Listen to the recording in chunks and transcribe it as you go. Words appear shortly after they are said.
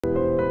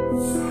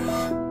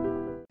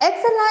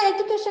Excella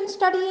Education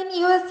Study in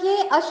USA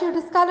assured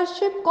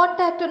scholarship.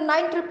 Contact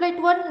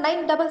 9881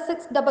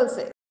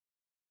 96666.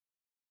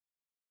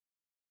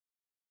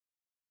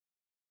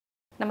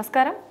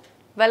 నమస్కారం,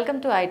 welcome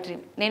to I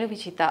dream. నేను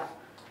విచిత.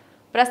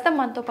 ప్రస్తుతం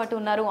మనతో పాటు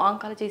ఉన్నారు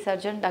oncology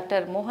surgeon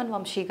doctor Mohan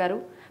Vamsi గారు.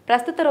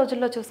 ప్రస్తుత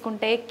రోజుల్లో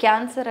చూసుకుంటే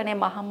క్యాన్సర్ అనే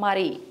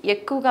మహమ్మారి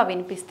ఎక్కువగా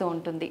వినిపిస్తూ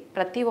ఉంటుంది.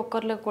 ప్రతి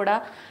ఒక్కరిలో కూడా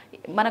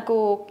మనకు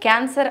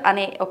క్యాన్సర్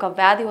అనే ఒక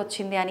వ్యాధి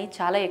వచ్చింది అని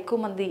చాలా ఎక్కువ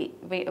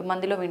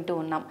మందిలో వింటూ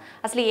ఉన్నాం.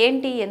 అసలు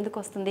ఏంటి, ఎందుకు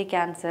వస్తుంది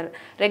క్యాన్సర్?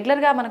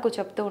 రెగ్యులర్గా మనకు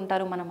చెప్తూ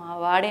ఉంటారు, మనం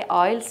వాడే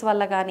ఆయిల్స్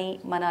వల్ల కానీ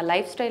మన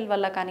లైఫ్ స్టైల్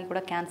వల్ల కానీ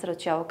కూడా క్యాన్సర్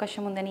వచ్చే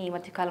అవకాశం ఉందని ఈ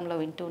మధ్య కాలంలో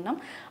వింటూ ఉన్నాం.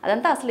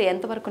 అదంతా అసలు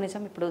ఎంతవరకు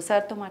నిజం? ఇప్పుడు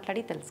సార్తో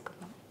మాట్లాడి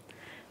తెలుసుకుందాం.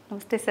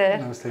 నమస్తే సార్.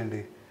 నమస్తే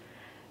అండి.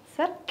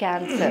 సార్,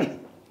 క్యాన్సర్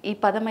ఈ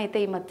పదం అయితే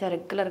ఈ మధ్య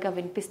రెగ్యులర్గా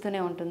వినిపిస్తూనే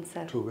ఉంటుంది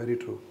సార్. True, very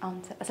true.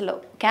 అవును సార్. అసలు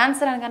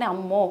క్యాన్సర్ అనగానే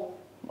అమ్మో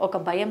ఒక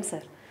భయం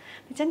సార్.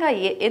 నిజంగా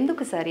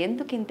ఎందుకు సార్,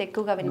 ఎందుకు ఇంత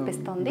ఎక్కువగా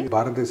వినిపిస్తుంది?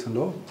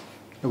 భారతదేశంలో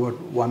అబౌట్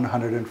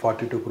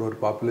 142 crore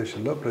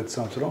పాపులేషన్లో ప్రతి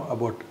సంవత్సరం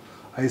అబౌట్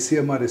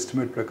ఐసీఎంఆర్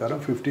ఎస్టిమేట్ ప్రకారం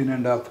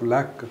 15.5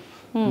 lakh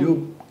న్యూ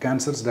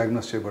క్యాన్సర్స్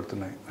డయాగ్నోస్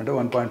చేయబడుతున్నాయి. అంటే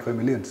 1.5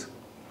 million.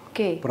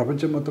 ఓకే.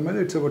 ప్రపంచం మొత్తం మీద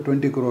ఇట్స్ అబౌట్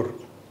 20 crore.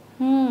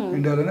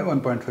 ఇండియాలోనే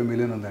 1.5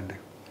 million ఉందండి.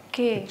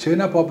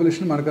 చైనా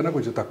పాపులేషన్ మనకన్నా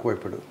కొంచెం తక్కువ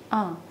ఇప్పుడు,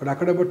 బట్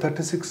అక్కడ అబౌట్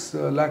 36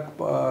 lakh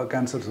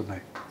క్యాన్సర్స్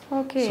ఉన్నాయి.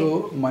 సో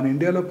మన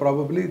ఇండియాలో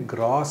probably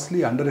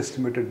grossly under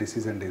estimated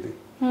disease అండి ఇది.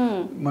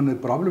 మన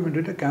ప్రాబ్లం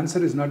ఏంటంటే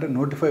cancer is not a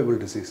notifiable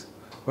disease.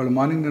 వాళ్ళు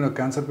మార్నింగ్ నేను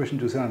క్యాన్సర్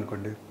పేషెంట్ చూసాను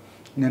అనుకోండి,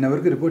 నేను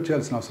ఎవరికి రిపోర్ట్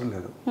చేయాల్సిన అవసరం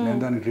లేదు. నేను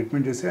దానికి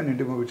ట్రీట్మెంట్ చేసి ఆయన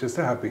ఇంటికి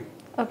పంపించేస్తే హ్యాపీ.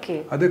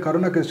 అదే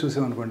కరోనా కేసు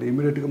చూసామనుకోండి,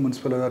 ఇమీడియట్గా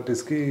మున్సిపల్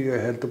అథారిటీస్కి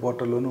హెల్త్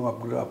పోర్టల్లోనూ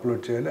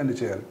అప్లోడ్ చేయాలి, అన్ని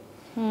చేయాలి.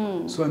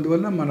 సో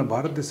అందువల్ల మన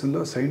భారతదేశంలో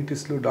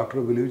సైంటిస్టులు,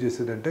 డాక్టర్లు బిలీవ్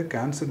చేసేదంటే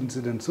క్యాన్సర్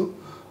ఇన్సిడెంట్స్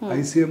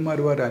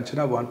ఐసీఎంఆర్ వారి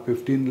అంచనా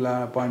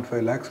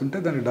 15.5 lakhs ఉంటే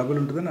దానికి డబుల్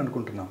ఉంటుందని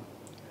అనుకుంటున్నాం.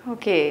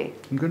 ఓకే.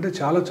 ఎందుకంటే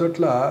చాలా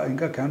చోట్ల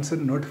ఇంకా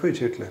క్యాన్సర్ని నోటిఫై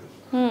చేయట్లేదు.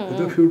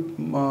 ఏదో few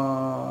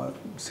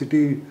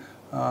city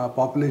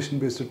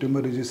population based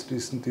tumour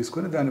రిజిస్ట్రీస్ని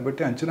తీసుకొని దాన్ని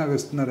బట్టి అంచనా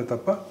వేస్తున్నారే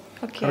తప్ప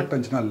కరెక్ట్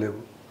అంచనాలు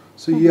లేవు.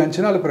 సో ఈ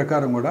అంచనాల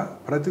ప్రకారం కూడా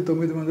ప్రతి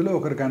 9 మందిలో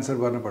ఒకరు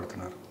క్యాన్సర్ బారిన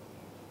పడుతున్నారు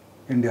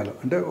ఇండియాలో.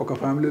 అంటే ఒక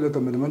ఫ్యామిలీలో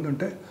 9 మంది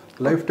ఉంటే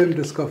life time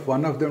risk of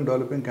one of them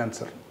developing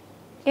cancer.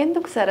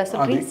 ఎందుకు సార్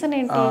అసలు రీజన్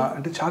ఏంటి?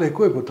 అంటే చాలా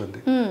ఎక్కువైపోతుంది.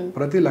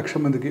 ప్రతి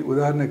 1,00,000 మందికి,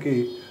 ఉదాహరణకి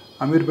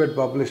అమీర్పేట్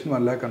పాపులేషన్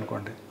 1 lakh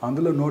అనుకోండి,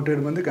 అందులో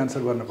 107 మంది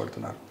క్యాన్సర్ బారిన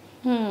పడుతున్నారు.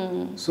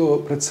 సో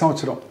ప్రతి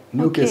సంవత్సరం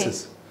న్యూ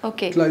కేసెస్.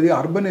 ఇట్లా ఇది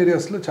అర్బన్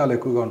ఏరియాస్లో చాలా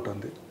ఎక్కువగా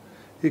ఉంటుంది.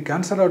 ఈ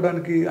క్యాన్సర్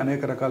అవడానికి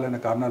అనేక రకాలైన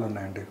కారణాలు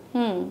ఉన్నాయండి.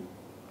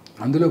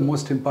 అందులో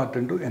మోస్ట్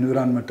ఇంపార్టెంట్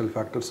ఎన్విరాన్మెంటల్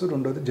ఫ్యాక్టర్స్,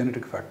 రెండోది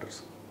జెనెటిక్ ఫ్యాక్టర్స్.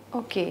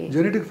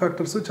 జెనెటిక్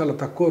ఫ్యాక్టర్స్ చాలా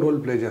తక్కువ రోల్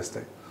ప్లే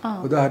చేస్తాయి.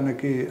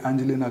 ఉదాహరణకి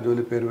అంజలినా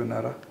జోలీ పేరు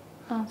విన్నారా?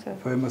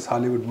 Famous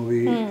Hollywood movie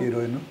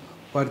heroine.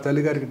 వారి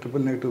తల్లిగారికి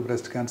ట్రిపుల్-నెగటివ్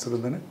బ్రెస్ట్ క్యాన్సర్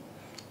ఉందని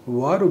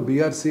వారు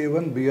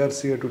BRCA1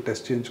 BRCA2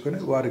 టెస్ట్ చేయించుకొని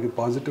వారికి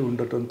పాజిటివ్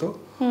ఉండటంతో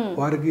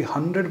వారికి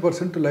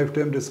 100% life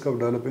time risk of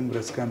developing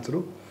breast cancer,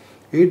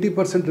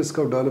 80% risk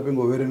of developing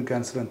ovarian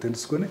cancer అని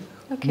తెలుసుకొని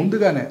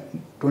ముందుగానే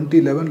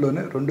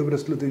 2011లోనే 2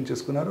 బ్రెస్ట్లు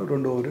తీయించేసుకున్నారు,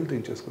 2 ఓవరీలు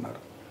తీయించేసుకున్నారు.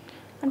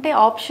 అంటే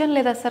ఆప్షన్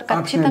లేదా సార్?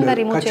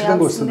 ఖచ్చితంగా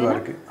వస్తుంది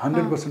వారికి,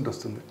 100%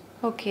 వస్తుంది.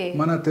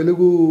 మన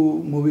తెలుగు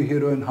మూవీ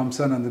హీరోయిన్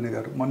హంసానందిని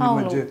గారు మొన్న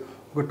మధ్య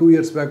ఒక 2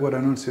 years బ్యాక్ వారు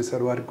అనౌన్స్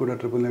చేశారు, వారికి కూడా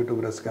ట్రిపుల్-నెగటివ్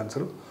బ్రెస్ట్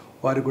క్యాన్సర్,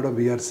 వారికి కూడా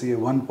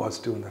BRCA1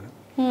 పాజిటివ్ ఉందని.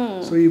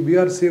 సో ఈ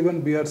BRCA1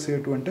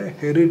 BRCA2 అంటే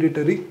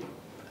hereditary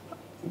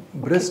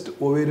breast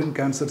ovarian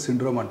cancer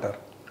syndrome అంటారు.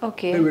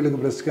 వీళ్ళకి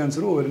బ్రెస్ట్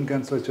క్యాన్సర్, ఓవేరియన్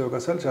క్యాన్సర్ వచ్చే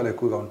అవకాశాలు చాలా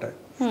ఎక్కువగా ఉంటాయి.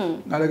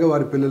 అలాగే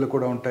వారి పిల్లలు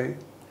కూడా ఉంటాయి,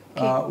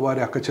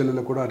 వారి అక్క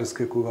చెల్లెలు కూడా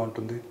రిస్క్ ఎక్కువగా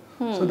ఉంటుంది.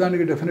 సో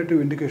దానికి డెఫినెటివ్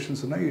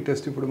ఇండికేషన్స్ ఉన్నాయి. ఈ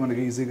టెస్ట్ ఇప్పుడు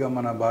మనకి ఈజీగా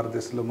మన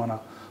భారతదేశంలో మన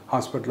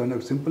హాస్పిటల్లోనే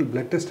సింపుల్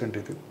బ్లడ్ టెస్ట్ అంటే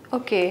ఇది.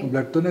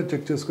 బ్లడ్తోనే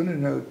చెక్ చేసుకుని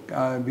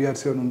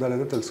BRCA1 ఉందా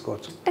లేదా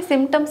తెలుసుకోవచ్చు.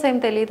 సిమ్టమ్స్ ఏం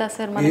తెలియదా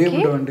సార్?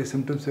 ఏముండవండి,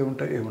 సిమ్టమ్స్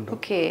ఏముండవు.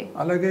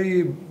 అలాగే ఈ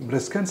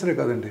బ్రెస్ట్ క్యాన్సరే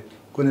కాదండి,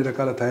 కొన్ని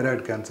రకాల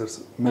thyroid cancers,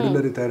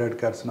 medullary thyroid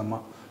carcinoma,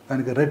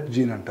 దానికి రెట్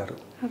జీన్ అంటారు.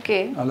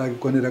 అలాగే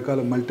కొన్ని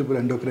రకాల మల్టిపుల్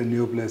ఎండోక్రైన్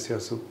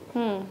నియోప్లేసియాస్,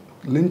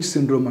 లించ్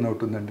సిండ్రోమ్ అని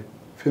ఒకటి ఉందండి,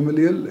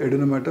 ఫెమిలియల్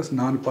ఎడినోమాటస్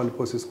నాన్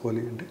పాలిపోసిస్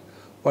కోలి అంటే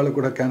వాళ్ళకు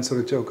కూడా క్యాన్సర్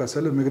వచ్చే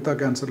అవకాశాలు, మిగతా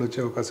క్యాన్సర్లు వచ్చే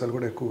అవకాశాలు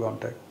కూడా ఎక్కువగా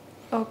ఉంటాయి.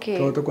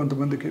 తర్వాత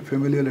కొంతమందికి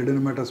ఫెమిలియల్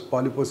ఎడినోమాటస్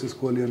పాలిపోసిస్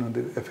కోలి అని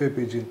ఉంది, FAP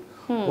జీన్,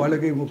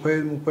 వాళ్ళకి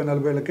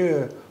 30-40 ఏళ్ళకే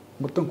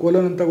మొత్తం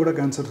కోలన్ అంతా కూడా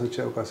క్యాన్సర్స్ వచ్చే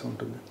అవకాశం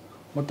ఉంటుంది.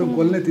 మొత్తం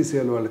కోలనే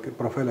తీసేయాలి వాళ్ళకి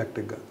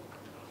ప్రొఫైలాక్టిక్గా,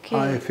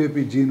 ఆ FAP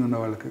జీన్ ఉన్న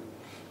వాళ్ళకి.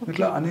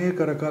 ఇట్లా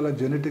అనేక రకాల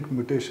జెనెటిక్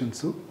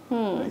మ్యుటేషన్స్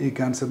ఈ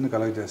క్యాన్సర్ని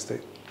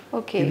కలగజేస్తాయి.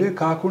 ఇవే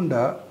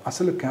కాకుండా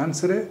అసలు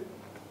క్యాన్సరే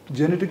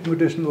జెనెటిక్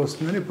మ్యుటేషన్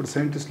వస్తుందని ఇప్పుడు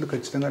సైంటిస్టులు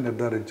ఖచ్చితంగా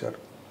నిర్ధారించారు.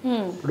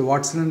 ఇప్పుడు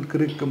వాట్సన్ అండ్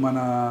క్రిక్ మన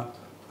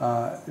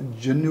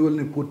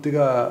జన్యువుల్ని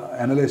పూర్తిగా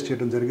అనలైజ్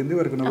చేయడం జరిగింది,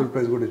 వారికి నోబెల్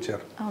ప్రైజ్ కూడా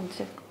ఇచ్చారు.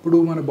 ఇప్పుడు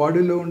మన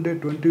బాడీలో ఉండే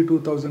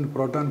 22,000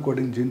 ప్రోటాన్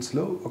కోడింగ్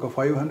జీన్స్లో ఒక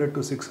 500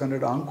 to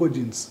 600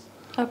 ఆంకోజీన్స్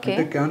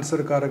అంటే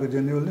క్యాన్సర్ కారక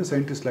జన్యువుల్ని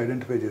సైంటిస్టులు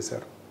ఐడెంటిఫై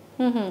చేశారు.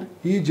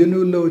 ఈ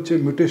జన్యువుల్లో వచ్చే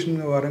మ్యుటేషన్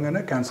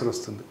వారంగానే క్యాన్సర్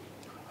వస్తుంది,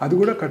 అది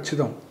కూడా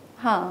ఖచ్చితం.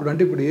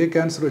 ఇప్పుడు ఏ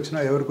క్యాన్సర్ వచ్చినా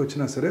ఎవరికి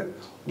వచ్చినా సరే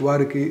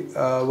వారికి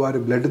వారి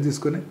బ్లడ్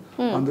తీసుకొని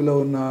అందులో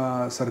ఉన్న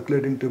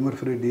సర్క్యులేటింగ్ ట్యూమర్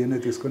ఫ్రీ DNA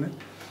తీసుకొని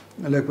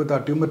లేకపోతే ఆ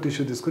ట్యూమర్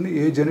టిష్యూ తీసుకుని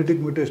ఏ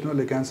జెనెటిక్ మ్యూటేషన్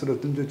వల్ల క్యాన్సర్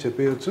వస్తుందో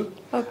చెప్పేయచ్చు.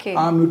 ఓకే.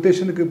 ఆ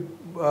మ్యూటేషన్కి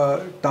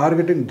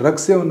టార్గెటింగ్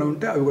డ్రగ్స్ ఏమన్నా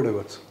ఉంటే అవి కూడా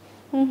ఇవ్వచ్చు.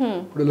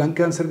 ఇప్పుడు లంగ్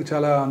క్యాన్సర్కి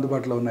చాలా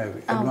అందుబాటులో ఉన్నాయి.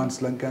 అవి అడ్వాన్స్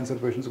లంగ్ క్యాన్సర్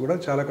పేషెంట్స్ కూడా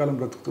చాలా కాలం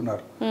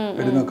బ్రతుకుతున్నారు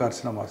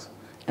ఎడినోకార్సినోమాస్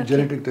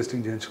జెనెటిక్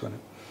టెస్టింగ్ చేయించుకొని.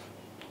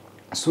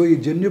 సో ఈ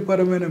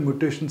జన్యుపరమైన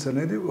మ్యూటేషన్స్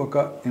అనేది ఒక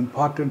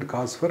ఇంపార్టెంట్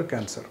కాజ్ ఫర్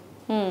క్యాన్సర్.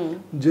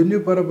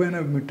 జన్యుపరమైన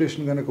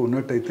మ్యూటేషన్ కనుక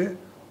ఉన్నట్టయితే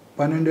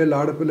 12 ఏళ్ళ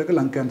ఆడపిల్లకి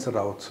లంగ్ క్యాన్సర్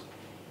రావచ్చు.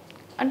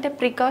 అంటే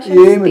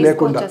ఏమి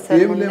లేకుండా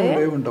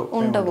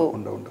ఉండవు.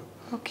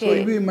 సో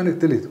ఇవి మనకు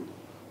తెలియదు.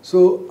 సో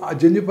ఆ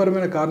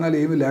జన్యుపరమైన కారణాలు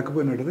ఏమీ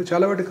లేకపోయినట్టయితే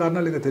చాలా వాటి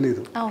కారణాలు ఇంకా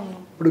తెలియదు.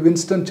 ఇప్పుడు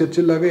విన్స్టన్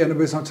చర్చిల్ లాగా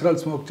 80 సంవత్సరాలు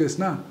స్మోక్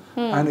చేసినా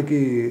ఆయనకి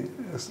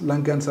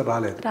లంగ్ క్యాన్సర్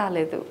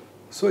రాలేదు.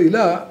 సో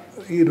ఇలా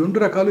ఈ 2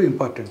 రకాలు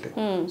ఇంపార్టెంటే.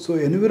 సో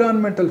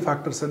ఎన్విరాన్మెంటల్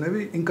ఫ్యాక్టర్స్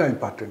అనేవి ఇంకా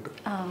ఇంపార్టెంట్.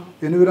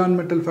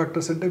 ఎన్విరాన్మెంటల్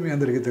ఫ్యాక్టర్స్ అంటే మీ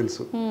అందరికీ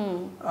తెలుసు.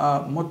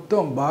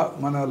 మొత్తం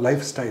మన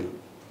లైఫ్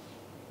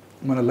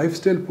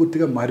స్టైల్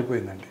పూర్తిగా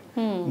మారిపోయిందండి.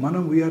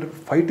 మనం వీఆర్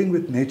ఫైటింగ్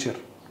విత్ నేచర్.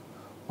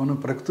 మనం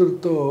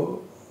ప్రకృతితో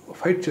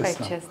ఫైట్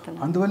చేస్తున్నాం.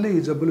 అందువల్లే ఈ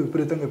జబ్బులు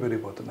విపరీతంగా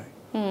పెరిగిపోతున్నాయి,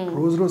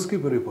 రోజు రోజుకి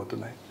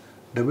పెరిగిపోతున్నాయి.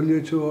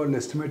 WHO వాళ్ళు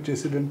ఎస్టిమేట్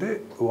చేసేదంటే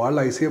వాళ్ళ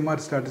ICMR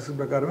స్టాటిస్టిక్స్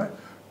ప్రకారమే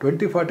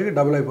 2040కి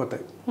డబుల్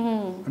అయిపోతాయి.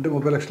 అంటే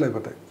 30 లక్షలు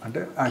అయిపోతాయి. అంటే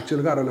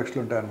యాక్చువల్గా 60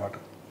 లక్షలు ఉంటాయి అన్నమాట.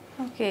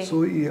 సో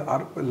ఈ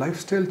లైఫ్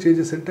స్టైల్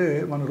చేంజెస్ అంటే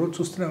మనం రోజు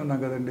చూస్తూనే ఉన్నాం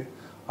కదండి.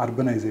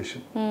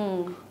 అర్బనైజేషన్.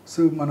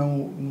 సో మనం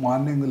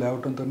మార్నింగ్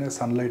లేవటంతోనే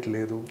సన్లైట్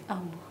లేదు,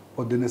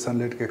 పొద్దున్నే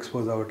సన్లైట్కి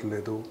ఎక్స్పోజ్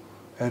అవ్వట్లేదు,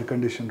 air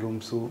condition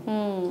rooms,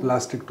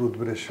 plastic tooth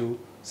brush,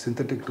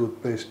 synthetic tooth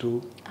paste,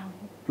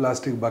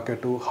 plastic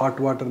bucket, hot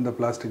water in the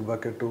plastic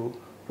bucket,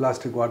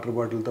 plastic water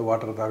బాటిల్తో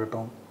water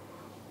తాగటం,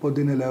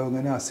 పొద్దున్నే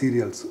లేవగానే ఆ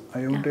సీరియల్స్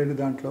అవి ఉంటాయండి,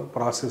 దాంట్లో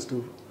ప్రాసెస్డ్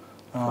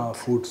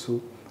ఫుడ్స్,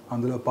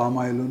 అందులో పామ్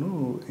ఆయిల్ను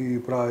ఈ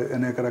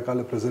అనేక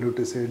రకాల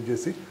ప్రిజర్వేటివ్స్ ఏడ్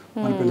చేసి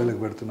మన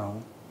పిల్లలకు పెడుతున్నాము.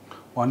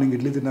 మార్నింగ్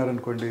ఇడ్లీ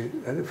తిన్నారనుకోండి,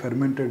 అది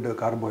fermented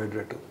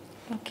carbohydrate.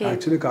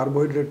 Actually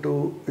carbohydrate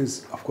is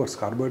of course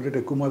carbohydrate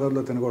ఎక్కువ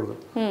మోతాదులో తినకూడదు,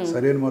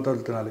 సరైన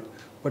మోతాదులో తినాలి.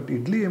 బట్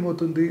ఇడ్లీ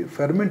ఏమవుతుంది,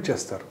 ఫెర్మెంట్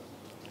చేస్తారు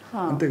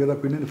అంతే కదా,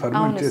 పిండిని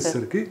ఫెర్మెంట్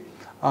చేసేసరికి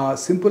ఆ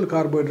సింపుల్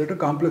కార్బోహైడ్రేట్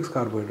కాంప్లెక్స్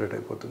కార్బోహైడ్రేట్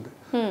అయిపోతుంది.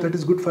 That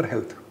is good for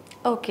health.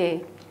 Okay.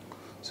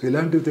 So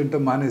ఇలాంటివి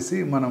తింటాం మానేసి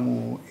మనము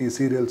ఈ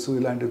సీరియల్స్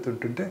ఇలాంటివి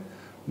తింటుంటే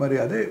మరి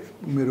అదే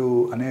మీరు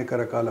అనేక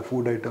రకాల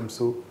ఫుడ్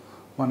ఐటమ్స్,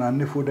 మన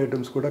అన్ని ఫుడ్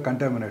ఐటమ్స్ కూడా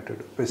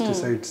కంటామినేటెడ్,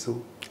 పెస్టిసైడ్స్,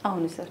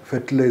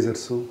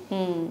 ఫెర్టిలైజర్స్,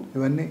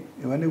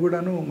 ఇవన్నీ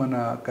కూడాను మన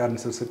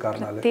క్యాన్సర్స్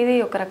కారణాలే.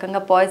 ఒక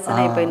రకంగా పాయిజన్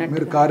అయిపోయినట్టు.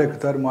 మీరు కార్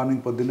ఎక్కుతారు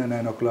మార్నింగ్ పొద్దున్నే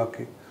 9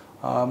 o'clockకి,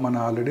 మన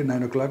ఆల్రెడీ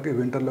 9 o'clockకి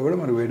వింటర్లో కూడా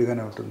మరి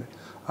వేడిగానే ఉంటుంది.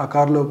 ఆ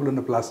కార్ లోపల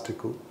ఉన్న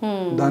ప్లాస్టిక్,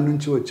 దాని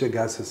నుంచి వచ్చే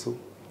గ్యాసెస్,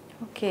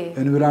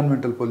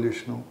 ఎన్విరాన్మెంటల్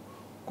పొల్యూషను.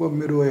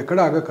 మీరు ఎక్కడ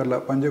ఆగకర్లా,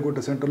 పంజగుట్ట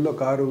సెంటర్లో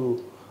కారు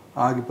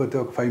ఆగిపోతే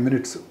ఒక 5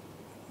 minutes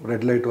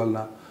రెడ్ లైట్ వలన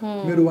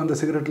మీరు 100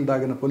 సిగరెట్లు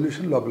తాగిన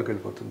పొల్యూషన్ లోపలికి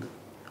వెళ్ళిపోతుంది.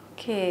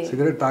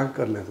 సిగరెట్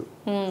తాగక్కర్లేదు,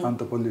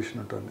 అంత పొల్యూషన్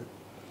ఉంటుంది.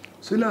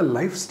 సో ఇలా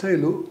లైఫ్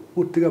స్టైల్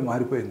పూర్తిగా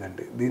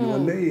మారిపోయిందండి.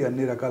 దీనివల్లే ఈ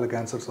అన్ని రకాల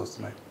క్యాన్సర్స్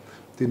వస్తున్నాయి.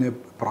 తినే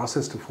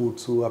ప్రాసెస్డ్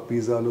ఫుడ్స్, ఆ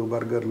పిజ్జాలు,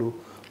 బర్గర్లు,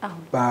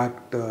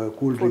 packed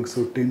cool drinks,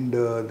 tinned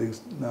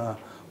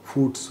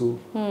foods,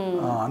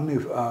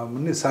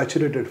 అన్ని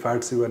సాచురేటెడ్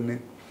ఫ్యాట్స్, ఇవన్నీ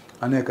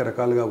అనేక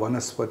రకాలుగా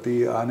వనస్పతి,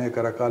 అనేక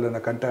రకాలైన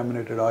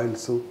కంటామినేటెడ్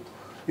ఆయిల్స్,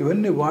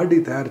 ఇవన్నీ వాడి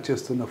తయారు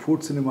చేస్తున్న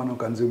ఫుడ్స్ని మనం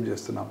కన్జ్యూమ్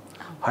చేస్తున్నాం.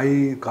 హై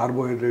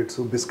కార్బోహైడ్రేట్స్,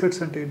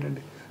 బిస్కెట్స్ అంటే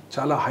ఏంటండి,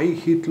 చాలా హై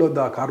హీట్లో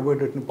ఆ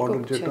కార్బోహైడ్రేట్ని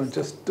పౌడర్ చేయడం,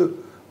 జస్ట్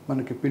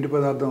మనకి పిండి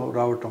పదార్థం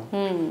రావటం.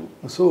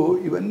 సో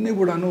ఇవన్నీ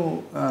కూడాను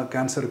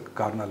క్యాన్సర్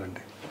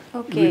కారణాలండి.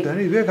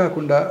 వీటని ఇవే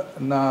కాకుండా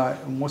నా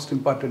మోస్ట్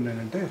ఇంపార్టెంట్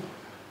ఏంటంటే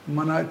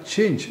మన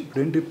చేంజ్.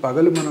 ఇప్పుడేంటి,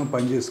 పగలు మనం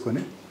పని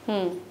చేసుకొని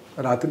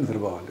రాత్రి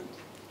నిద్రపోవాలి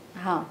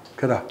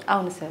కదా.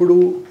 ఇప్పుడు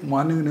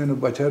మార్నింగ్ నేను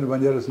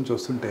బంజారాస్ నుంచి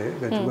వస్తుంటే,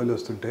 గచ్చిబౌలి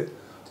వస్తుంటే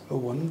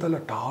 100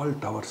 టాల్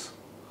టవర్స్,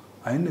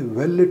 అవన్నీ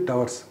వెల్ లిట్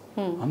టవర్స్,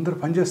 అందరు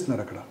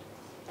పనిచేస్తున్నారు అక్కడ,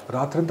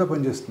 రాత్రంతా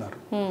పనిచేస్తున్నారు.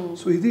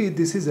 So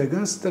this is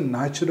against the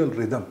natural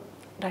rhythm.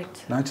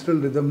 Natural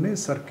రిథమ్ని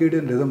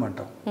circadian rhythm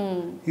అంటాం.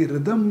 ఈ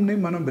రిథమ్ని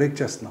మనం బ్రేక్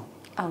చేస్తున్నాం.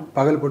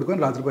 పగలు పడుకొని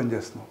రాత్రి పని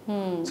చేస్తున్నాం.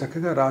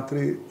 చక్కగా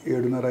రాత్రి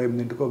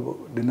 7:30-8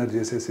 డిన్నర్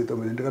చేసేసి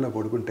 9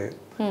 పడుకుంటే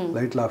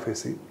లైట్లు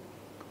ఆఫేసి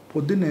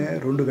పొద్దున్నే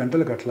 2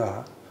 గంటలకు అట్లా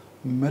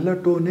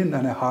మెలటోనిన్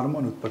అనే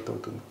హార్మోన్ ఉత్పత్తి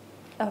అవుతుంది.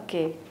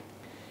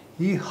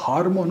 ఈ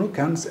హార్మోను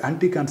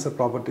యాంటీ క్యాన్సర్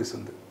ప్రాపర్టీస్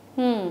ఉంది.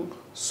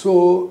 సో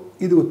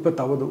ఇది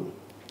ఉత్పత్తి అవ్వదు.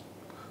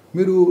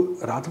 మీరు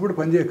రాత్రిపూట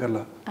పని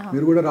చేయకర్లా,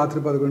 మీరు కూడా రాత్రి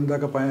 11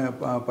 దాకా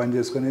పని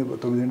చేసుకొని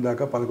 9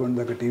 దాకా 11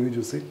 దాకా టీవీ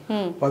చూసి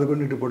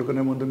 11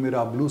 పడుకునే ముందు మీరు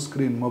ఆ బ్లూ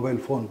స్క్రీన్ మొబైల్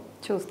ఫోన్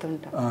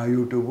చూస్తుంటారు,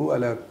 యూట్యూబ్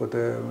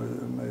లేకపోతే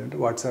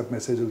వాట్సాప్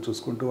మెసేజ్లు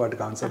చూసుకుంటూ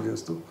వాటికి ఆన్సర్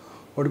చేస్తూ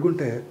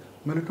పడుకుంటే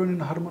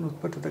మెలటోనిన్ హార్మోన్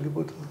ఉత్పత్తి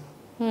తగ్గిపోతుంది.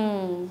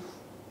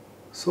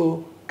 సో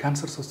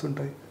క్యాన్సర్స్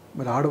వస్తుంటాయి.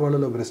 మరి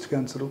ఆడవాళ్ళలో బ్రెస్ట్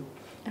క్యాన్సరు,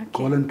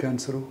 కోలన్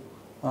క్యాన్సరు,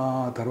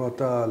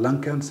 తర్వాత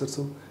లంగ్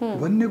క్యాన్సర్స్,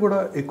 ఇవన్నీ కూడా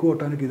ఎక్కువ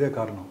అవటానికి ఇదే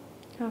కారణం.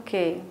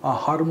 ఆ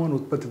హార్మోన్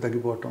ఉత్పత్తి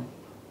తగ్గిపోవటం,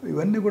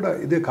 ఇవన్నీ కూడా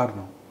ఇదే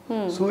కారణం.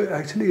 సో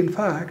యాక్చువల్లీ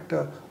ఇన్ఫ్యాక్ట్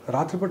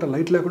రాత్రిపూట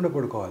లైట్ లేకుండా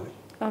పడుకోవాలి.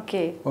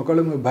 ఒకవేళ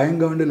మీరు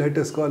భయంగా ఉండి లైట్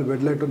వేసుకోవాలి,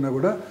 బెడ్ లైట్ ఉన్నా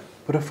కూడా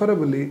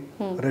preferably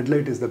red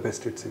light is the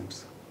best it seems.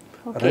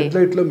 Red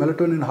లైట్లో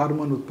మెలటోనిన్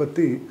హార్మోన్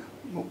ఉత్పత్తి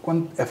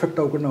కొంత ఎఫెక్ట్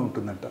అవ్వకుండా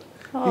ఉంటుందంట.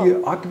 ఈ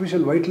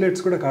ఆర్టిఫిషియల్ వైట్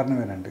లైట్స్ కూడా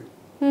కారణమేనండి.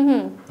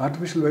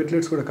 ఆర్టిఫిషియల్ వైట్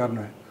లైట్స్ కూడా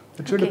కారణమే.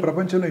 యాక్చువల్లీ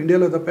ప్రపంచంలో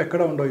ఇండియాలో తప్ప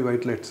ఎక్కడ ఉండవు ఈ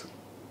వైట్ లైట్స్.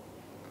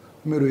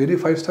 మీరు ఎనీ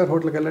 5-స్టార్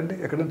హోటల్కి వెళ్ళండి,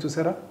 ఎక్కడైనా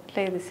చూసారా?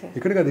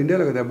 ఇక్కడ కాదు,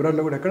 ఇండియాలో కదా,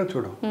 అబ్రాడ్లో కూడా ఎక్కడ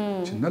చూడవు.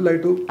 చిన్న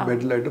లైటు,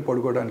 బెడ్ లైట్,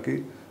 పడుకోవడానికి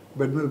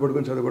బెడ్ మీద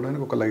పడుకొని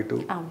చదువుకోవడానికి ఒక లైటు,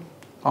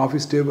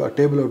 ఆఫీస్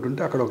టేబుల్ ఒకటి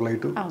ఉంటే అక్కడ ఒక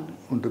లైటు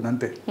ఉంటుంది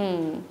అంతే.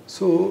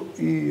 సో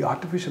ఈ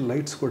ఆర్టిఫిషియల్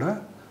లైట్స్ కూడా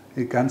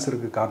ఈ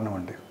క్యాన్సర్కి కారణం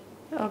అండి.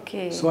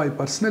 సో ఐ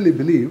పర్సనలీ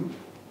బిలీవ్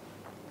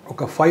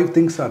ఒక 5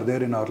 things are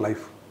there in our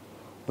life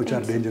which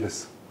are dangerous.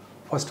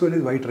 First one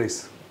is white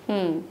rice.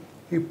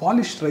 ఈ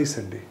పాలిష్డ్ రైస్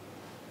అండి,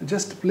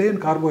 just plane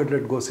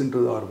carbohydrate goes in to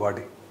our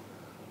body.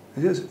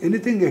 Just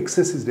anything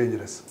excess is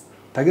dangerous.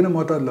 తగిన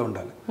మోతాదులో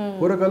ఉండాలి.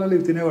 పూర్వకాలంలో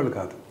ఇవి తినేవాళ్ళు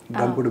కాదు.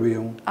 దంపుడు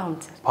బియ్యం,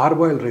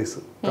 పార్బాయిల్డ్ రైస్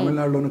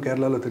తమిళనాడులోను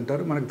కేరళలో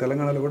తింటారు. మనకి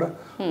తెలంగాణలో కూడా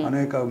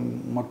అనేక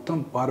మొత్తం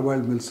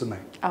పార్బాయిల్డ్ మిల్స్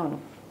ఉన్నాయి.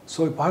 సో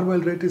ఈ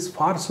parboiled rice is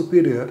far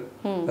superior.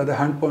 లేదా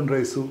hand pound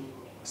rice,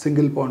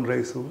 single pound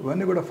rice,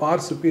 ఇవన్నీ కూడా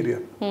ఫార్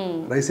సుపీరియర్.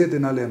 రైసే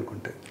తినాలి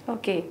అనుకుంటే.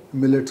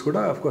 మిల్లెట్స్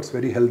కూడా ఆఫ్ కోర్స్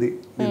వెరీ హెల్దీ,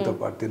 దీంతో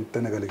పాటు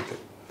తినగలిగితే.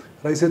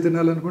 రైసే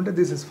తినాలనుకుంటే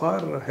this is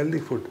far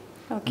healthy food.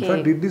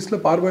 In fact ఇడ్లీస్లో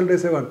parboiled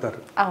రైసే వాడతారు.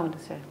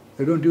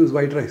 They don't use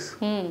white rice.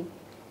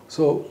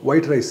 So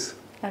white rice,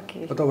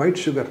 తర్వాత white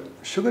sugar.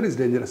 Sugar is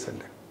dangerous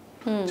అండి.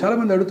 చాలా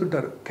మంది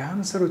అడుగుతుంటారు,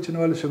 క్యాన్సర్ వచ్చిన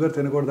వాళ్ళు షుగర్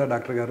తినకూడదా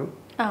డాక్టర్ గారు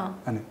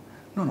అని.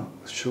 నో,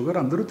 షుగర్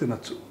అందరూ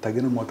తినచ్చు,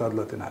 తగిన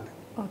మోతాదులో తినాలి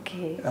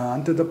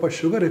అంతే తప్ప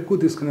షుగర్ ఎక్కువ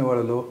తీసుకునే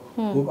వాళ్ళలో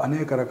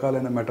అనేక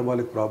రకాలైన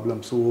మెటబాలిక్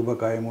ప్రాబ్లమ్స్,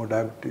 ఊబకాయము,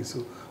 డయాబెటీస్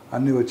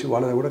అన్నీ వచ్చి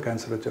వాళ్ళ కూడా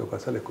క్యాన్సర్ వచ్చే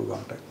అవకాశాలు ఎక్కువగా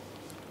ఉంటాయి.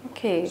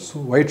 సో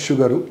వైట్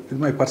షుగర్ ఇది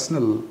my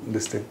personal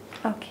this thing.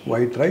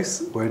 White rice,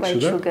 white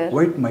sugar,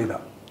 white maida.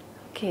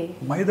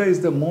 Maida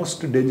is the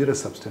most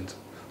dangerous substance.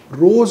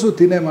 రోజు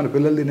తినే మన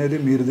పిల్లలు తినేది,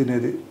 మీరు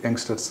తినేది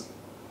యంగ్స్టర్స్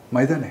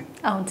మైదానే.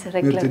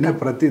 మీరు తినే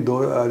ప్రతి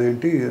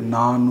అదేంటి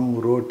నాను,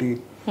 రోటీ,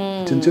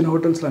 చిన్న చిన్న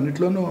హోటల్స్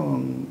అన్నింటిలోనూ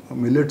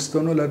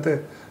మిల్లెట్స్తోనూ లేకపోతే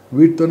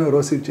వీటితోనూ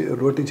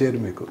రోటీ చేయరు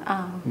మీకు.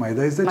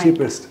 మైదా ఇస్ ద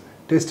చీపెస్ట్.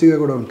 టేస్టీగా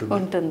కూడా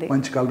ఉంటుంది,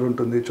 మంచి కలర్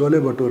ఉంటుంది. Chole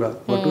bhatura,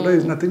 bhatura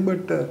is nothing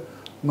but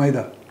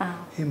మైదా.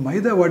 ఈ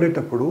మైదా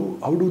వాడేటప్పుడు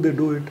how do they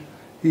do it?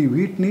 ఈ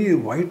వీటిని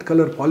వైట్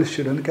కలర్ పాలిష్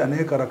చేయడానికి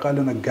అనేక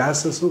రకాలైన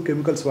గ్యాసెస్,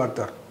 కెమికల్స్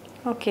వాడతారు.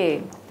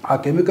 ఆ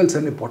కెమికల్స్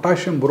అన్ని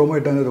పొటాషియం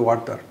బ్రోమైడ్ అనేది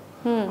వాడతారు.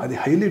 అది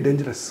highly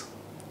dangerous.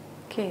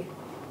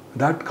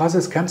 That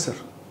causes cancer.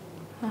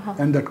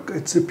 And that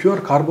it's pure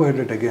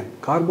carbohydrate. Again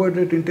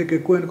carbohydrate intake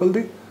ఎక్కువ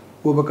అనుకోలది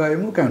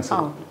ఊబకాయము,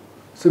 క్యాన్సర్.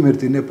 సో మీరు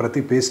తినే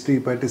ప్రతి పేస్ట్రీ,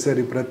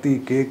 పటిసరీ, ప్రతి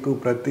కేకు,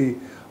 ప్రతి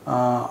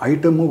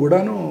ఐటము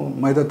కూడాను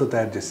మైదాతో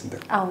తయారు చేసింది.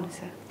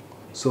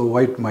 సో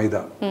వైట్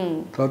మైదా.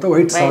 తర్వాత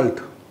white salt.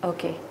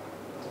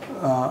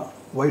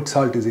 White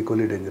salt is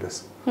equally dangerous.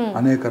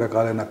 అనేక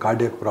రకాలైన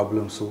కార్డియాక్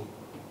ప్రాబ్లమ్స్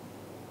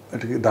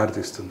వాటికి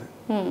దారితీస్తుంది.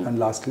 And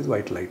last is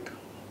white light.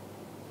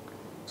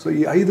 So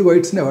ఈ 5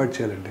 వైట్స్ని అవాయిడ్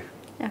చేయాలండి.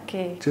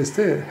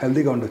 చేస్తే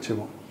హెల్తీగా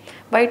ఉండొచ్చేమో.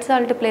 వైట్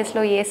సాల్ట్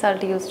ప్లేస్లో ఏ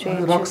సాల్ట్ యూజ్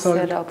చేయొచ్చు?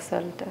 Rock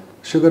salt.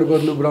 షుగర్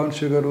బదులు brown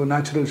sugar,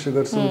 natural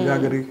sugars,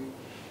 jaggery.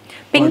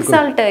 Pink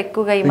salt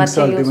ఎక్కువగా ఈ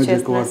మధ్య యూజ్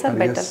చేస్తున్నారు sir.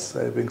 Better.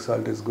 Pink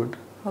salt is good.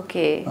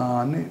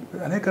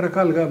 అనేక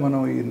రకాలుగా మనం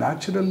ఈ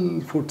న్యాచురల్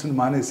ఫుడ్స్ని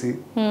మానేసి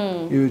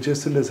ఇవి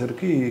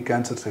చేస్తుండేసరికి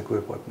క్యాన్సర్స్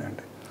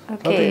ఎక్కువైపోతున్నాయండి.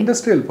 తర్వాత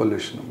ఇండస్ట్రియల్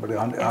పొల్యూషన్. బట్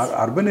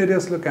అర్బన్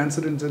ఏరియాస్లో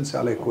క్యాన్సర్ ఇన్సిడెన్స్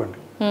చాలా ఎక్కువ అండి.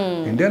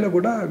 ఇండియాలో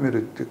కూడా మీరు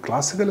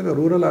క్లాసికల్గా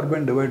రూరల్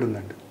అర్బన్ డివైడ్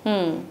ఉందండి.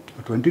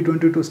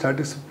 2022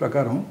 స్టాటిస్టిక్స్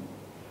ప్రకారం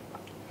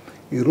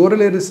ఈ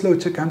రూరల్ ఏరియాస్లో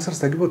వచ్చే cancers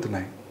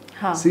తగ్గిపోతున్నాయి.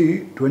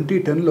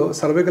 2010లో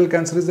cervical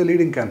cancer is the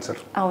leading cancer.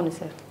 అవును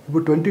సార్.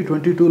 ఇప్పుడు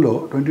 2022లో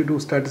 22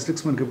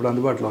 స్టాటిస్టిక్స్ మనకి ఇప్పుడు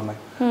అందుబాటులో ఉన్నాయి.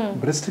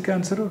 Breast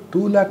cancer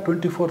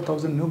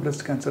 2,24,000 new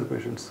breast cancer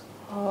patients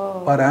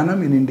per annum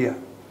in India.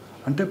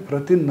 అంటే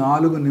ప్రతి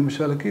 4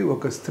 నిమిషాలకి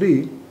ఒక స్త్రీ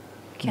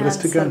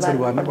బ్రెస్ట్ క్యాన్సర్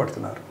బారిన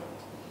పడుతున్నారు.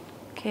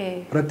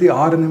 ప్రతి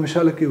 6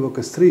 నిమిషాలకి ఒక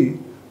స్త్రీ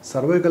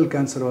సర్వైకల్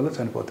క్యాన్సర్ వల్ల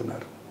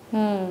చనిపోతున్నారు.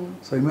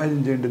 సో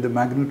ఇమాజిన్ చేయండి the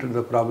magnitude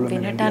the problem.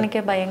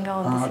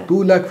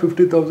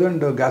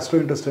 2,50,000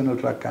 gastrointestinal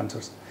tract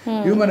cancers.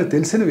 ఇవి మనకు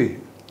తెలిసినవి.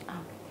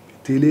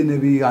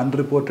 తెలియనివి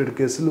అన్రిపోర్టెడ్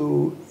కేసులు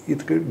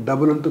ఇది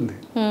డబుల్ ఉంటుంది.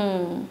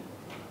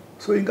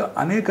 సో ఇంకా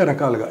అనేక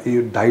రకాలుగా ఈ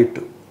డైట్,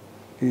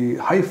 ఈ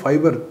హై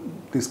ఫైబర్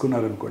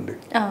తీసుకున్నారనుకోండి,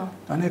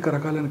 అనేక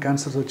రకాలైన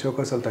క్యాన్సర్స్ వచ్చే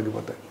అవకాశాలు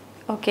తగ్గిపోతాయి.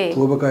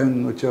 ఊబకాయం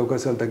వచ్చే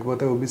అవకాశాలు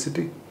తగ్గిపోతాయి.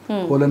 ఒబిసిటీ,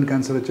 కోలన్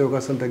క్యాన్సర్ వచ్చే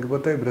అవకాశాలు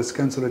తగ్గిపోతాయి. బ్రెస్ట్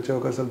క్యాన్సర్ వచ్చే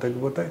అవకాశాలు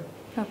తగ్గిపోతాయి.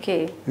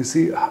 You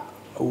see,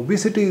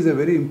 obesity is a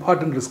very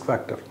important risk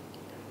factor.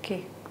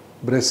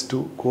 Breast,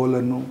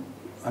 కోలను,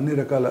 అన్ని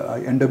రకాల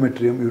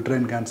ఎండోమెట్రియం,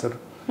 యూట్రైన్ క్యాన్సర్,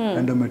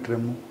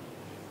 ఎండోమెట్రియం,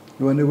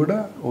 ఇవన్నీ కూడా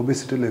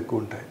ఒబిసిటీలో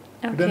ఎక్కువ ఉంటాయి.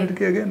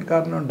 వీటన్నిటికీ అగైన్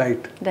కారణం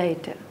diet.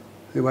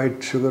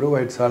 White sugar,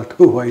 white salt,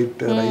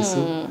 white rice,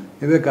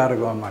 ఇవే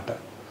కారకం అన్నమాట.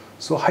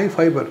 So high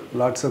fibre,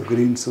 lots of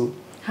Greens,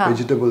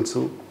 vegetables,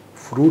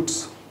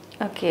 fruits.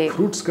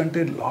 Fruits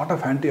కంటే లాట్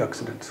ఆఫ్ యాంటీ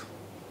ఆక్సిడెంట్స్.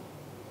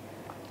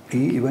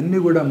 ఇవన్నీ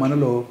కూడా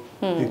మనలో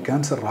ఈ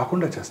క్యాన్సర్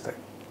రాకుండా చేస్తాయి.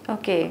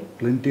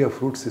 ప్లెంటీ ఆఫ్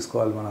ఫ్రూట్స్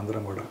తీసుకోవాలి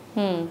మనందరం కూడా.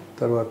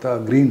 తర్వాత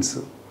గ్రీన్స్,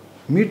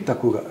 మీట్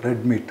తక్కువగా,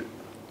 red meat,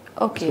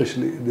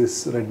 especially this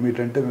red meat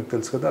అంటే మీకు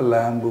తెలుసు కదా,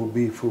 ల్యాంబ్,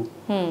 బీఫ్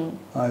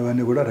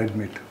ఇవన్నీ కూడా రెడ్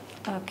మీట్.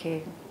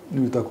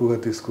 ఇవి తక్కువగా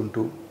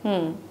తీసుకుంటూ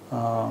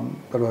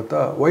తర్వాత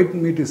white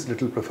meet is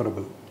little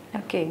preferable.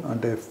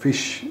 అంటే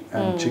fish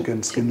and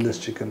chicken,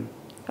 skinless chicken.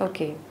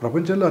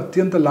 ప్రపంచంలో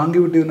అత్యంత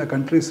లాంగివిటీ ఉన్న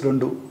కంట్రీస్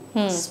 2,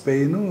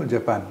 స్పెయిన్,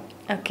 జపాన్.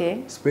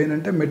 స్పెయిన్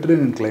అంటే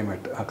మెడిటరేనియన్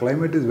క్లైమేట్. ఆ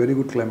climate is very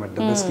good climate,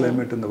 the best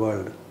climate in the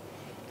world.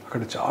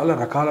 అక్కడ చాలా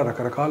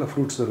రకరకాల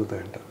ఫ్రూట్స్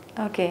దొరుకుతాయంట.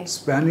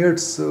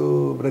 స్పానియర్డ్స్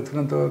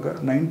బ్రతికినంత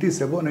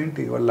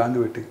 90 వాళ్ళ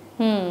లాంగివిటీ.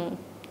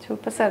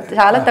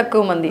 చాలా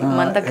తక్కువ మంది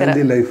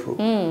హెల్దీ లైఫ్.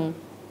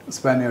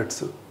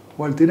 స్పానియర్డ్స్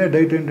వాళ్ళు తినే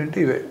డైట్ ఏంటంటే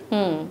ఇవే,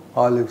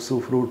 olives,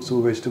 fruits,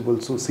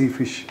 vegetables, sea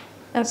fish.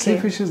 Sea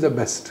fish is the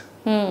best.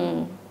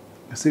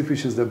 Sea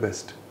fish is the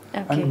best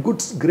and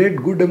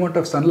good amount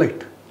of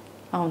sunlight.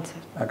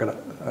 అక్కడ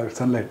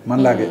సన్లైట్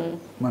మనలాగే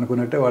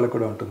మనకున్నట్టే వాళ్ళకు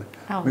కూడా ఉంటుంది.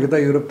 మిగతా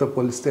యూరోప్తో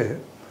పోలిస్తే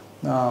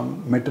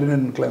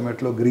మెడిటరేనియన్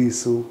క్లైమేట్లో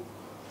గ్రీసు,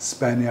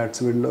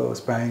 స్పానియార్డ్స్ వీళ్ళు,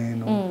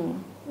 స్పెయిన్,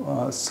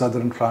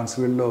 సదరన్ ఫ్రాన్స్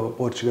వీళ్ళు,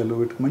 పోర్చుగల్,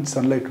 వీటికి మంచి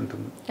సన్లైట్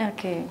ఉంటుంది.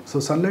 సో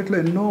సన్లైట్లో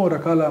ఎన్నో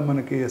రకాల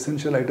మనకి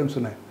ఎసెన్షియల్ ఐటమ్స్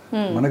ఉన్నాయి.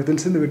 మనకు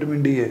తెలిసింది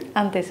విటమిన్ డిఏ,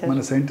 మన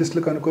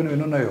సైంటిస్టులు కనుక్కొని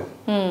ఎన్నున్నాయో.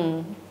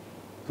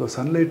 సో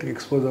సన్లైట్కి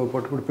ఎక్స్పోజ్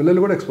అవ్వకపోతే పిల్లలు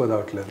కూడా ఎక్స్పోజ్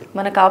అవ్వట్లేదు,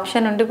 మనకు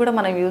ఆప్షన్ ఉండి కూడా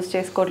మనం యూజ్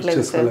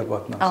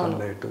చేసుకోలేకపోతున్నాం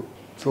సన్లైట్.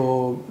 సో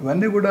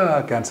ఇవన్నీ కూడా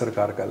క్యాన్సర్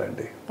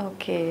కారకాలండి.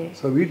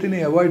 సో వీటిని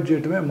అవాయిడ్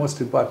చేయటమే మోస్ట్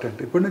ఇంపార్టెంట్.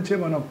 ఇప్పటి నుంచే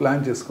మనం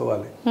ప్లాన్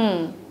చేసుకోవాలి.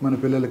 మన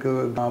పిల్లలకి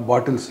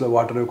బాటిల్స్లో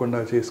వాటర్ ఇవ్వకుండా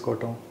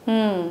చేసుకోవటం.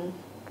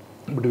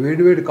 ఇప్పుడు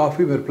వేడి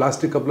కాఫీ మీరు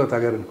ప్లాస్టిక్ కప్లో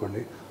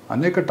తాగారనుకోండి,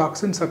 అనేక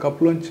టాక్సిన్స్ ఆ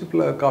కప్లోంచి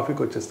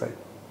కాఫీకి వచ్చేస్తాయి.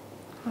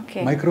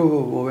 Micro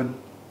oven,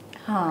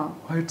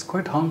 it's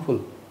quite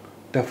harmful.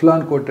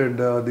 Teflon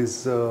coated these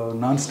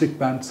non stick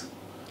fans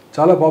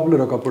చాలా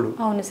పాపులర్ ఒకప్పుడు.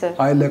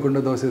 ఆయిల్ లేకుండా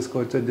దోశ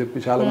వేసుకోవచ్చు అని చెప్పి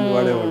చాలా మంది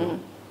వాడేవాళ్ళు.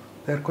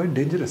 They are quite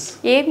dangerous.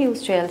 ఏం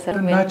యూజ్ చేయాలి సార్?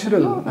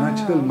 న్యాచురల్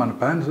మన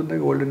ప్యాన్స్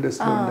ఉంటాయి, ఓల్డెన్ డేస్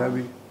లో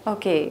ఉండేవి.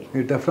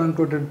 ఈ టెఫ్లాన్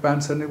కోటెడ్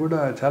ప్యాన్స్ అన్ని కూడా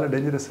చాలా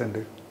డేంజరస్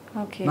అండి.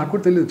 నాకు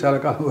కూడా తెలియదు చాలా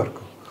కాలం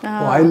వరకు.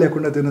 ఆయిల్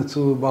లేకుండా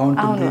తినొచ్చు,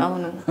 బాగుంటుంది.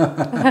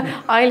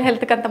 ఆయిల్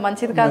హెల్త్ కి అంత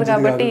మంచిది కాదు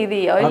కాబట్టి ఇది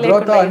ఆయిల్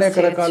లేకుండా అనేక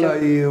రకాల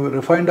ఈ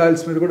రిఫైన్డ్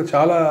ఆయిల్స్ మీద కూడా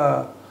చాలా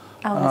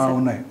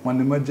ఉన్నాయి.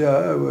 మన మధ్య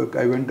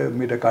I went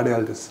meet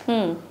cardiologist.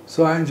 So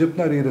ఆయన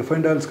చెప్తున్నారు ఈ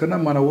రిఫైన్డ్ ఆయిల్స్ కన్నా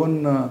మన ఓన్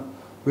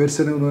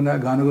వేరుశెనగ నూనె,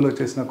 గానుగలో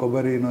చేసిన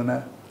కొబ్బరి నూనె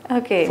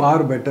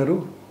ఫార్ బెటరు.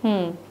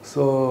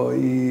 సో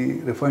ఈ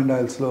రిఫైన్డ్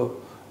ఆయిల్స్లో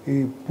ఈ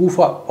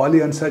పాలీ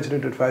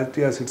అన్సాచురేటెడ్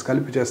ఫ్యాటీ యాసిడ్స్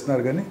కలిపి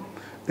చేస్తున్నారు, కానీ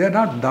they are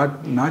not that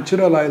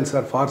natural oils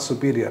are far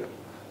superior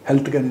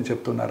హెల్త్గా అని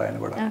చెప్తున్నారు ఆయన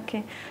కూడా.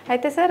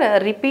 అయితే సార్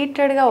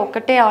రిపీటెడ్గా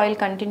ఒకటే ఆయిల్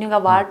కంటిన్యూగా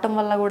వాడటం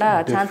వల్ల కూడా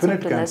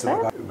definite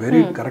cancer.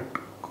 Very correct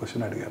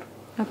question అడిగారు.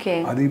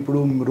 అది ఇప్పుడు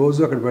రోజు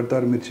అక్కడ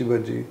పెడతారు మిర్చి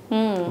బజ్జీ,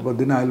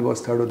 పొద్దున్న ఆయిల్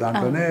పోస్తాడు,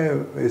 దాంట్లోనే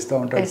వేస్తూ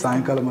ఉంటాడు.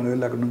 సాయంకాలం మనం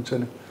వెళ్ళి అక్కడ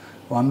నుంచొని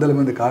 100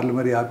 మంది కార్లు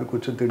మరి ఆపి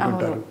కూర్చొని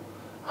తింటుంటారు.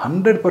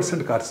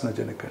 100%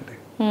 కార్సినోజెనిక్ అండి.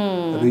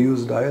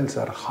 Reused oils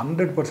are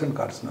 100%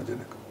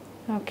 carcinogenic.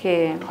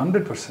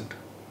 100%.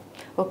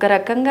 ఒక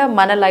రకంగా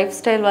మన లైఫ్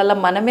స్టైల్ వల్ల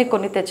మనమే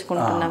కొన్ని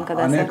తెచ్చుకుంటున్నాం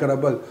కదా. అనేక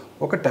రకాలు.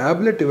 ఒక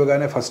టాబ్లెట్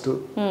ఇవ్వగానే ఫస్ట్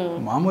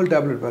మామూలు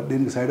టాబ్లెట్,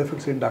 దీనికి సైడ్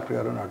ఎఫెక్ట్స్ ఏంటి డాక్టర్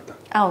గారు అని అడుగుతారు.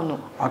 అవును,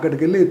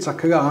 అక్కడికి వెళ్ళి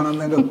చక్కగా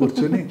ఆనందంగా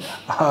కూర్చొని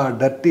ఆ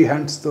డర్టీ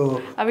హ్యాండ్స్తో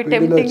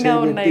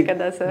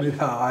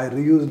ఆ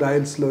రీయూజ్డ్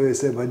ఆయిల్స్ లో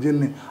వేసే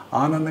బజ్జీల్ని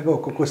ఆనందంగా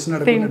ఒక క్వశ్చన్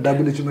అడగకుండా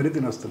డబ్బులు ఇచ్చి మరీ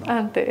తినొస్తున్నాం.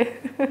 అంతే,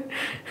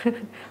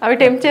 అవి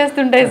టెంప్ట్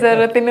చేస్తుంటాయి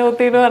సార్,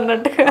 తిను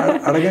అన్నట్టు.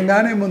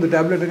 అడగంగానే ముందు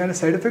టాబ్లెట్ కానీ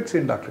సైడ్ ఎఫెక్ట్స్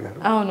ఏంటి డాక్టర్ గారు,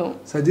 అవును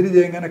సర్జరీ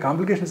చేయగానే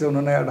కాంప్లికేషన్స్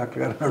ఏమైనా ఉన్నాయా డాక్టర్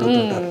గారు అని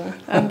అడుగుతుంటారు.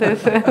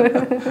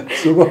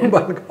 శుభం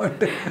బాలకం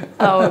అంటే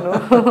అవును,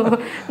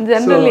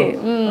 జనరల్లీ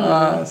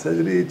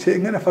సర్జరీ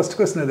చేయగానే ఫస్ట్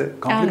క్వశ్చన్ అదే,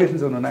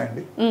 కాంప్లికేషన్స్ ఏమైనా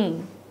ఉన్నాయండి.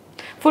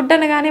 ఫుడ్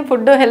అనగానే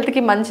ఫుడ్ హెల్త్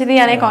కి మంచిది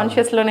అనే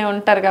కాన్షియస్ లోనే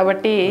ఉంటారు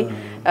కాబట్టి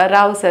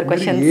రావు సార్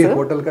క్వశ్చన్స్. ఏ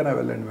హోటల్ కైనా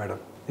వెళ్ళండి మేడం,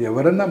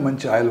 ఎవరన్నా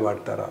మంచి ఆయిల్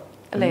వాడతారా?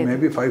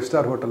 మేబీ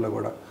 5-star హోటల్లో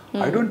కూడా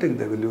I don't think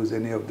they will use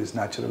any of this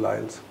natural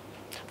oils.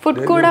 Food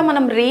కూడా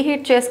మనం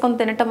రీహీట్ చేసుకొని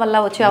తినటం వల్ల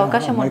వచ్చే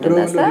అవకాశం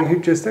ఉంటుందా సార్?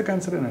 రీహీట్ చేస్తే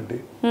క్యాన్సరేనండి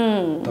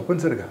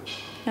తప్పనిసరిగా.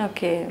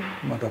 ఓకే,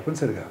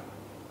 తప్పనిసరిగా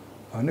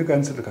అవన్నీ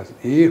క్యాన్సర్ కాదు.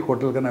 ఏ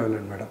హోటల్ కన్నా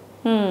వెళ్ళండి మేడం,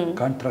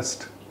 కాన్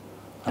ట్రస్ట్.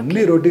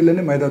 అన్ని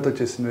రోటీలన్నీ మైదాతో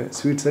చేసినవే,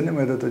 స్వీట్స్ అన్నీ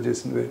మైదాతో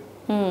చేసినవే,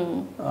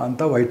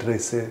 అంతా వైట్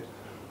రైసే,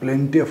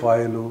 ప్లెంటీ ఆఫ్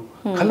ఆయిల్,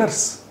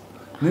 కలర్స్.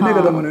 నేనే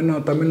కదా మనం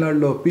విన్నాం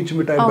తమిళనాడులో పీచ్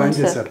మిఠాయి బ్యాన్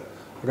చేశారు,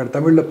 అక్కడ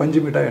తమిళ్లో పంజి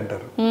మిఠాయి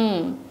అంటారు,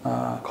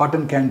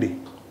 కాటన్ క్యాండీ.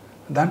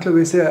 దాంట్లో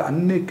వేసే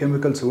అన్ని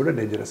కెమికల్స్ కూడా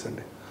డేంజరస్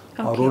అండి.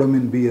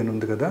 రోడమిన్ బి అని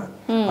ఉంది కదా,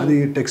 అది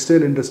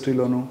టెక్స్టైల్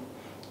ఇండస్ట్రీలోను,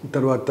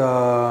 తర్వాత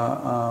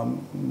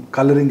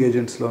కలరింగ్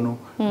ఏజెంట్స్లోను,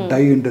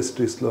 డై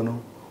ఇండస్ట్రీస్లోను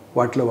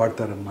వాటిలో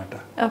వాడతారనమాట.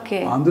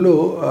 అందులో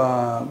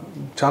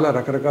చాలా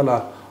రకరకాల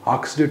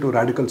ఆక్సిడేటివ్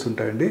రాడికల్స్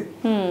ఉంటాయండి,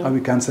 అవి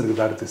క్యాన్సర్కి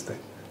దారితీస్తాయి.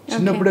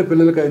 చిన్నప్పుడే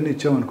పిల్లలకి అవన్నీ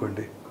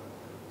ఇచ్చామనుకోండి,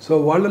 సో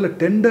వాళ్ళ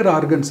టెండర్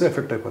ఆర్గన్స్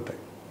ఎఫెక్ట్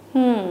అయిపోతాయి.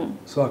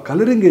 సో ఆ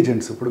కలరింగ్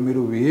ఏజెంట్స్, ఇప్పుడు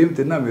మీరు ఏం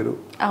తిన్నా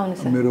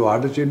మీరు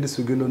ఆర్డర్ చేయండి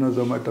స్విగ్గీలోనో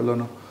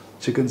జొమాటోలోనో,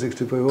 చికెన్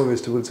 65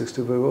 వెజిటబుల్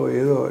 65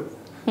 ఏదో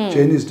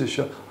చైనీస్ డిష్,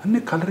 అన్ని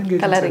కలరింగ్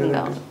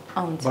ఏజెంట్స్,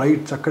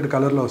 బ్రైట్ చక్కటి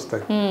కలర్లో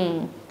వస్తాయి.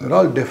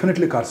 All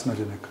definitely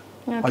carcinogenic.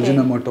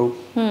 Ajinomoto,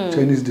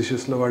 Chinese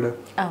డిషెస్లో వాడే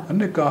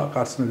అన్ని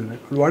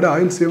కార్సినోజెనిక్. వాడే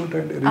oils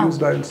ఏముంటాయండి?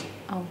 Reused oils,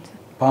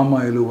 palm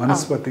oil,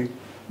 వనస్పతి,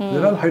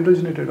 there all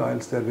hydrogenated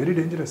oils, they are very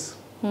dangerous.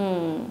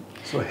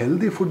 So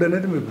healthy food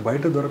అనేది మీకు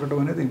బయట దొరకడం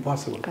అనేది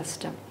ఇంపాసిబుల్,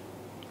 కష్టం.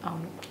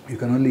 You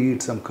can only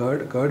eat some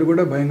curd. Curd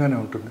కూడా భయంగానే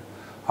ఉంటుంది,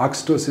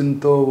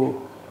 ఆక్సిటోసిన్తో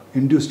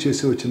ఇండ్యూస్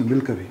చేసి వచ్చిన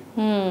మిల్క్ అవి.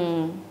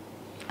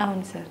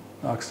 అవును సార్.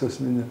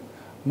 ఆక్సిటోసిన్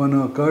మన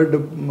కర్డ్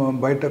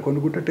బయట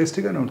కొనుక్కుంటే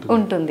టేస్టీగానే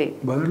ఉంటుంది,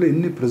 బదులు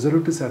ఎన్ని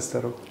ప్రిజర్వేటివ్స్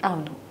వేస్తారు.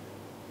 అవును,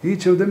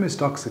 each of them is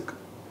toxic.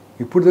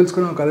 ఇప్పుడు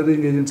తెలుసుకున్నాం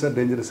కలరింగ్ ఏజెంట్స్ ఆర్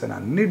డేంజరస్ అని.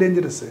 అన్నీ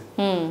డేంజరస్.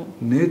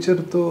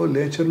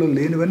 నేచర్లో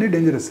లేనివన్నీ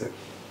డేంజరస్.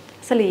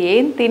 అసలు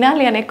ఏం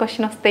తినాలి అనే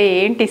క్వశ్చన్ వస్తే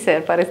ఏంటి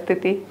సార్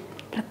పరిస్థితి?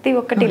 ప్రతి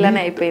ఒక్కటి ఇలానే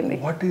అయిపోయింది.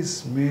 What is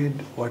made,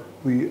 what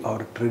we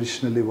our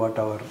traditionally, what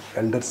hour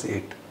elders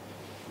eight.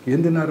 ఏం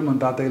తిన్నారు మన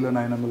తాతయ్యలు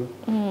నాయనమ్మలు?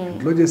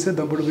 ఇంట్లో చేస్తే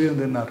దంపుడు బియ్యం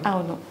తిన్నారు,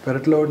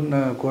 పెరట్లో ఉన్న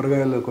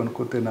కూరగాయలు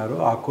కొనుక్కు తిన్నారు,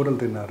 ఆకుకూరలు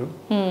తిన్నారు.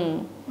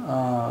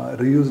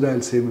 రీయూజ్డ్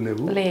ఆయిల్స్ ఏమి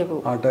లేవు.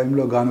 ఆ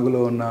టైంలో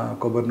గానుగలో ఉన్న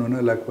కొబ్బరి నూనె,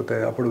 లేకపోతే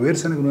అప్పుడు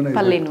వేరుశనగ నూనె,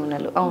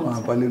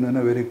 పల్లి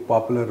నూనె వెరీ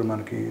పాపులర్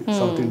మనకి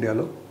సౌత్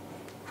ఇండియాలో.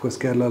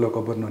 అఫ్కోర్స్ కేరళలో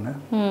కొబ్బరి నూనె.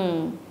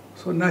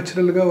 సో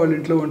న్యాచురల్గా వాళ్ళ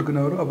ఇంట్లో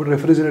వండుకునేవారు. అప్పుడు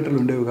రెఫ్రిజిరేటర్లు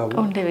ఉండేవి కావు,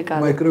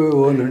 మైక్రోవేవ్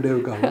ఓవెన్లు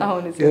ఉండేవి కావు.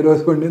 ఏ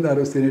రోజు వండింది ఆ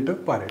రోజు తినేయటం,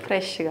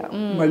 ఫ్రెష్గా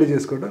మళ్ళీ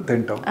చేసుకోవడం,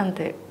 తింటాం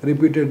అంతే.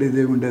 రిపీటెడ్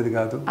ఇదే ఉండేది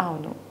కాదు,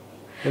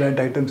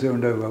 ఇలాంటి ఐటమ్స్ ఏ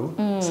ఉండేవి కావు.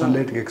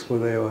 సన్లైట్కి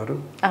ఎక్స్పోజ్ అయ్యేవారు,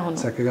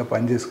 చక్కగా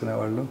పని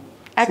చేసుకునేవాళ్ళు,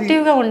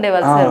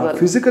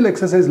 ఫిజికల్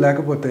ఎక్సర్సైజ్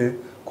లేకపోతే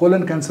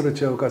కోలన్ క్యాన్సర్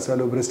వచ్చే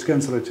అవకాశాలు, బ్రెస్ట్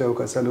క్యాన్సర్ వచ్చే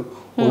అవకాశాలు,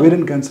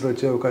 ఓవేరియన్ క్యాన్సర్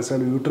వచ్చే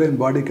అవకాశాలు, యూట్రైన్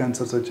బాడీ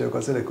క్యాన్సర్స్ వచ్చే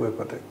అవకాశాలు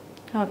ఎక్కువైపోతాయి.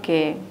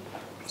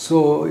 సో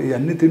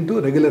ఇవన్నీ తింటూ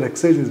regular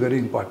exercise is very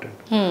important.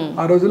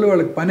 ఆ రోజుల్లో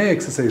వాళ్ళకి పనే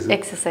ఎక్సర్సైజ్.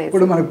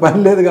 ఇప్పుడు మనకు పని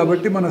లేదు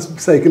కాబట్టి మన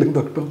సైకిలింగ్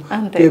తొక్కటం,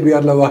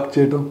 కేబీఆర్లో వాక్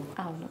చేయటం,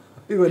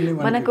 ఇవన్నీ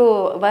మనకు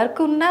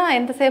వర్క్ ఉన్నా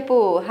ఎంతసేపు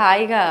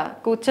హాయిగా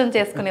కూర్చొని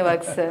చేసుకునే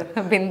వర్క్ సార్,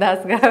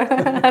 బిందాస్గా.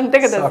 అంతే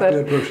కదా సార్.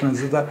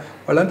 ప్రొఫెషనల్స్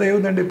వాళ్ళంతా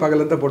ఏముందండి,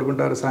 పగలంతా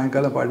పడుకుంటారు,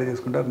 సాయంకాలం పార్టీ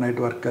చేసుకుంటారు,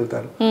 నైట్ వర్క్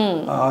వెళ్తారు,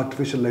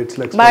 ఆర్టిఫిషియల్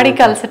లైట్స్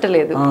బాడీకి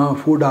అలసటలేదు,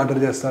 ఫుడ్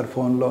ఆర్డర్ చేస్తారు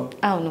ఫోన్లో,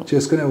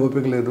 చేసుకునే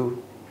ఓపిక లేదు.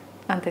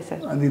 అంతే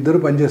సార్. అది ఇద్దరు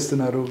పని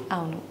చేస్తున్నారు,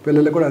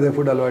 పిల్లలు కూడా అదే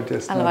ఫుడ్ అలవాటు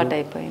చేస్తున్నారు,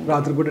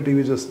 రాత్రి పూట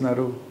టీవీ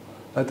చూస్తున్నారు,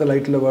 లేకపోతే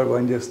లైట్లో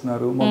పని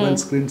చేస్తున్నారు, మొబైల్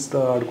స్క్రీన్స్తో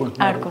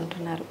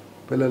ఆడుకుంటున్నారు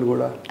పిల్లలు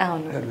కూడా.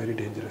 Very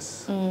dangerous.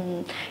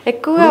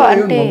 ఎక్కువ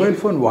మొబైల్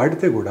ఫోన్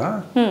వాడితే కూడా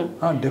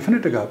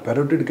డెఫినెట్గా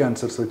పెరోటిడ్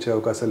క్యాన్సర్స్ వచ్చే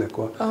అవకాశాలు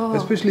ఎక్కువ.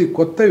 ఎస్పెషల్లీ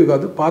కొత్తవి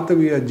కాదు,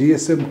 పాతవి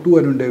GSM-2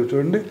 అని ఉండేవి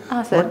చూడండి,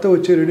 వాటితో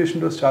వచ్చే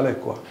రేడియేషన్ డోస్ చాలా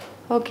ఎక్కువ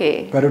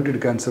పెరోటిడ్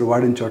క్యాన్సర్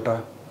వాడిన చోట.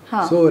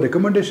 సో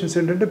రికమెండేషన్స్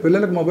ఏంటంటే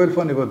పిల్లలకు మొబైల్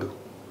ఫోన్ ఇవ్వద్దు.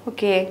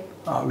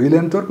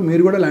 వీలైనంత వరకు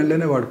మీరు కూడా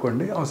ల్యాండ్లైనే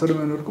వాడుకోండి,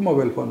 అవసరమైన వరకు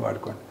మొబైల్ ఫోన్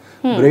వాడుకోండి.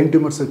 బ్రెయిన్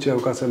ట్యూమర్స్ వచ్చే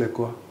అవకాశాలు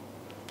ఎక్కువ.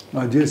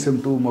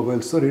 GSM-2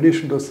 మొబైల్స్తో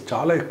రేడియేషన్ డోస్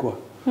చాలా ఎక్కువ.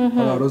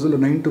 ఆ రోజుల్లో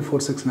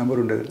 9246 నెంబర్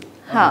ఉండేది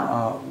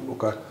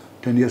ఒక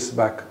 10 years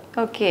బ్యాక్.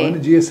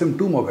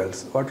 GSM-2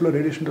 మొబైల్స్, వాటిలో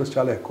రేడియేషన్ డోస్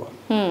చాలా ఎక్కువ.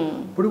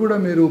 ఇప్పుడు కూడా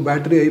మీరు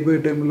బ్యాటరీ అయిపోయే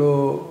టైంలో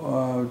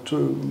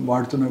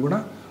వాడుతున్నా కూడా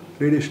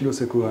రేడియేషన్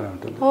డోస్ ఎక్కువగానే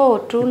ఉంటుంది.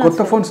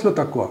 కొత్త ఫోన్స్లో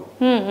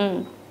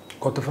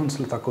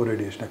తక్కువ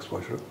radiation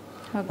exposure.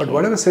 But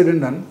whatever said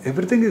and done,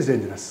 everything is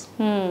dangerous.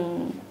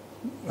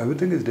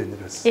 Everything is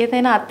dangerous.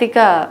 ఏదైనా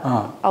అతిగా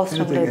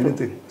అవసరం లేదు.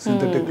 Anything.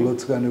 Synthetic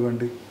clothes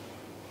కానివ్వండి,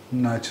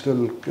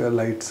 న్యాచురల్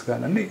లైట్స్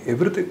కానీ అన్ని,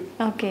 ఎవ్రీథింగ్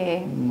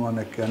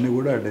మనకి అన్ని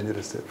కూడా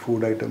dangerous.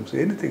 Food items,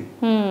 anything.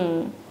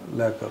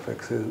 Lack of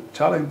exercise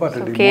చాలా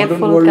ఇంపార్టెంట్. ఈ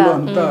మోడర్న్ వరల్డ్లో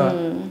అంతా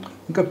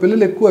ఇంకా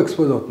పిల్లలు ఎక్కువ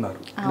ఎక్స్పోజ్ అవుతున్నారు.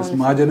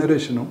 మా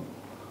జనరేషను,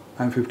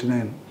 ఐఎమ్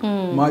 59,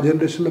 మా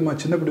జనరేషన్లో మా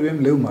చిన్నప్పుడు ఏం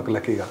లేవు మాకు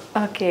లక్కీగా.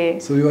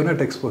 So you are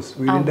not expose.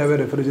 We didn't have a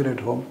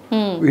refrigerator home,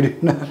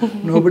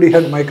 nobody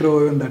had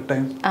microwave in that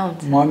time.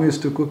 Ma'am use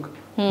to cook,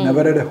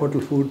 never had a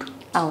hotel food.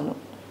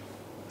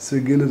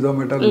 స్విగ్గీలు,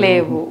 జొమాటోలు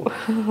లేవు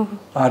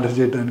ఆర్డర్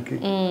చేయడానికి.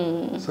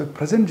 సో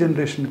ప్రజెంట్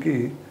జనరేషన్కి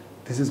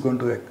this is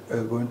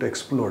going to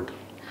explode.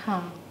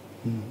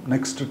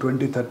 Next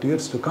 20-30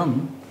 years to come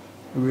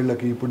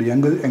వీళ్ళకి, ఇప్పుడు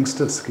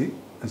యంగ్స్టర్స్కి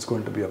it's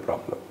going to be a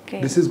problem.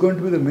 This is going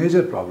to be the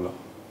major problem.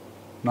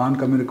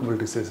 Non-communicable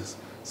diseases.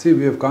 See,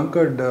 we have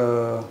conquered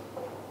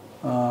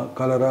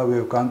cholera, we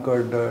have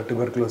conquered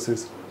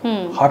tuberculosis.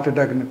 Heart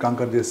attack ni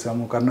conquer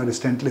చేసాము, coronary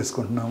stent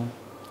వేసుకుంటున్నాము,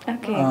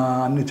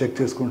 అన్ని check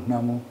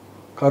చేసుకుంటున్నాము,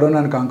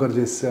 కరోనాని canker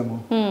చేసాము.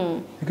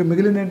 ఇంకా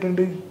మిగిలింది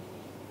ఏంటండి?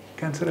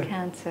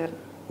 Cancer.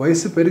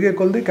 వయసు పెరిగే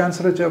కొలది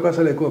క్యాన్సర్ వచ్చే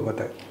అవకాశాలు ఎక్కువ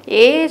పోతాయి.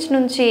 ఏజ్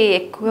నుంచి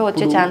ఎక్కువ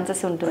వచ్చే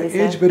ఛాన్సెస్ ఉంటుంది.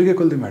 ఏజ్ పెరిగే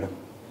కొలది మేడం,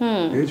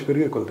 ఏజ్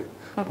పెరిగే కొలది.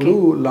 ఇప్పుడు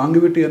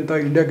లాంగివిటీ ఎంత,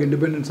 ఇండియాకి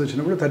ఇండిపెండెన్స్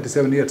వచ్చినప్పుడు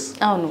 37 years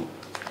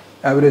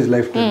యావరేజ్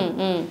లైఫ్ టైం,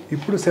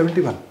 ఇప్పుడు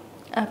 71.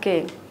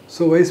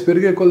 సో వయసు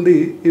పెరిగే కొలది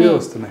ఇవే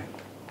వస్తున్నాయి.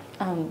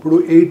 ఇప్పుడు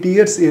 80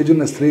 years ఏజ్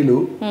ఉన్న స్త్రీలు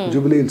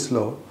జూబ్లీ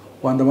హిల్స్లో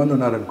 100 మంది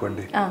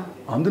ఉన్నారనుకోండి,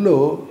 అందులో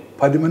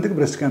 10 మందికి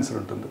బ్రెస్ట్ క్యాన్సర్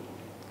ఉంటుంది.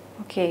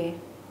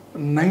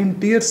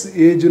 90 years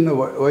ఏజ్ ఉన్న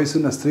వయసు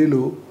ఉన్న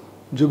స్త్రీలు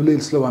జూబ్లీ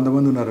హిల్స్లో 100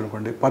 మంది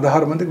ఉన్నారనుకోండి,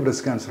 16 మందికి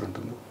బ్రెస్ట్ క్యాన్సర్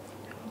ఉంటుంది.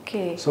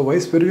 సో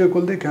వయసు పెరిగే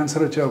కొలది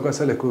క్యాన్సర్ వచ్చే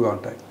అవకాశాలు ఎక్కువగా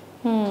ఉంటాయి.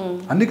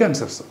 అన్ని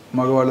cancers,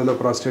 మగవాళ్ళలో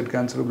prostate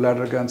cancer,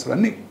 bladder cancer,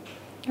 అన్నీ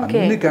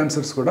అన్ని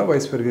క్యాన్సర్స్ కూడా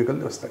వయసు పెరిగే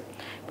కొద్దీ వస్తాయి.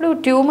 ఇప్పుడు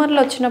ట్యూమర్లు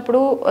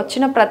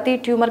వచ్చిన ప్రతి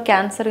ట్యూమర్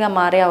క్యాన్సర్గా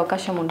మారే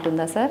అవకాశం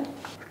ఉంటుందా సార్?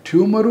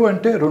 ట్యూమరు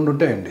అంటే 2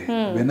 ఉంటాయండి,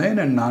 benign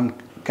and non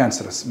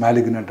cancerous.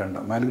 Malignant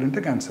అంటాం. Malignant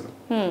cancer.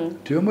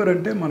 ట్యూమర్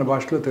అంటే మన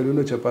భాషలో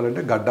తెలుగులో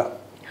చెప్పాలంటే గడ్డ.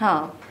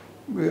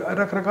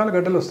 రకరకాల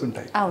గడ్డలు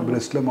వస్తుంటాయి.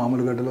 బ్రెస్ట్లో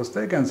మామూలు గడ్డలు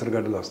వస్తాయి, క్యాన్సర్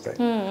గడ్డలు వస్తాయి.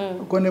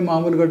 కొన్ని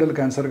మామూలు గడ్డలు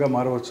క్యాన్సర్గా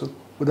మారవచ్చు.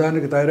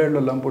 ఉదాహరణకి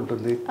థైరాయిడ్లో లంప్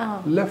ఉంటుంది,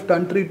 లెఫ్ట్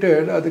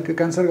అన్ట్రీటెడ్ అది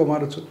క్యాన్సర్గా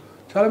మారచ్చు.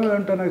 చాలా మంది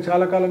అంటారు నాకు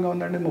చాలా కాలంగా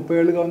ఉందండి, 30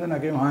 ఏళ్ళుగా ఉంది,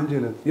 నాకేం హాని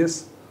చేయలేదు. ఎస్,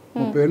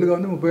 30 ఏళ్ళుగా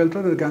ఉంది, 30 ఏళ్ళ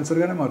తర్వాత అది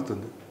క్యాన్సర్గానే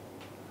మారుతుంది.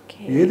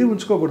 ఏది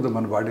ఉంచుకోకూడదు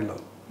మన బాడీలో.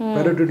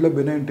 పెరోటిడ్లో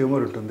బెనైన్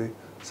ట్యూమర్ ఉంటుంది,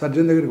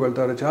 సర్జన్ దగ్గరికి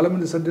వెళ్తారు.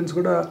 చాలామంది సర్జన్స్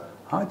కూడా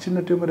చిన్న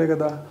ట్యూమరే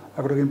కదా,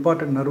 అక్కడ ఒక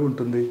ఇంపార్టెంట్ నర్వ్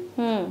ఉంటుంది,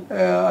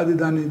 అది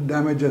దాన్ని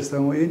డ్యామేజ్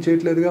చేస్తాము, ఏం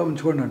చేయట్లేదుగా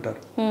ఉంచుకోండి అంటారు.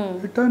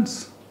 It turns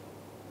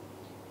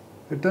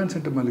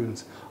into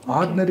మలిగ్నెన్సీ.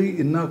 ఆర్డినరీ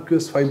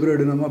ఇన్నాక్యూస్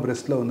ఫైబ్రాయిడినోమా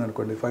బ్రెస్ట్లో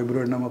ఉందనుకోండి,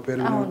 ఫైబ్రాయిడినోమా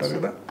పేరు విని ఉంటారు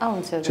కదా,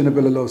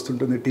 చిన్నపిల్లల్లో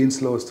వస్తుంటుంది,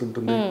 టీన్స్లో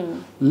వస్తుంటుంది.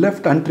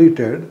 Left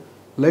untreated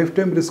life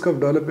time risk of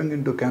developing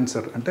into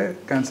cancer, అంటే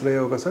క్యాన్సర్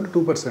అయ్యే అవకాశాలు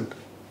 2%.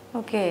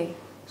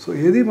 సో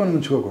ఏది మనం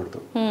ఉంచుకోకూడదు.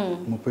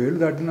 30 ఏళ్ళు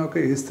దాటిన ఒక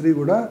ఏ స్త్రీ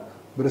కూడా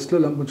బ్రెస్ట్లో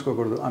లంప్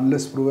ఉంచుకోకూడదు,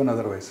 అన్లెస్ ప్రూవెన్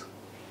అదర్వైజ్.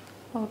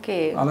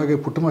 అలాగే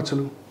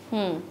పుట్టుమచ్చలు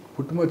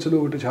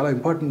ఒకటి చాలా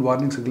ఇంపార్టెంట్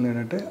వార్నింగ్ సిగ్నల్.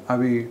 ఏంటంటే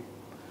అవి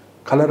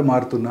కలర్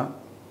మారుతున్నా,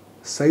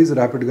 సైజ్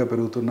ర్యాపిడ్గా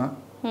పెరుగుతున్నా,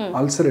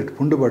 అల్సరేట్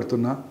పుండు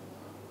పడుతున్నా,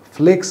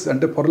 ఫ్లేక్స్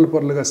అంటే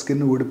పొరలుగా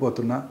స్కిన్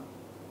ఊడిపోతున్నా,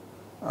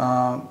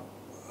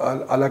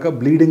 అలాగా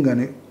బ్లీడింగ్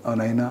అని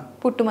అయినా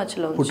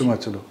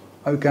పుట్టుమచ్చలు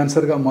అవి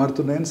క్యాన్సర్గా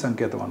మారుతున్నాయని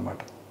సంకేతం అన్నమాట.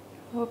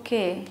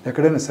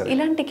 ఎక్కడైనా సరే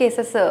ఇలాంటి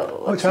కేసెస్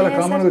చాలా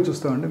కామన్గా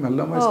చూస్తామండి.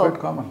 మెల్లమ్మ ఇస్ క్వైట్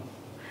కామన్.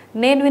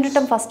 నేను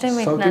వినటం ఫస్ట్ టైం.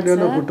 సౌత్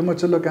ఇండియాలో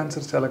పుట్టుమచ్చల్లో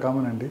క్యాన్సర్స్ చాలా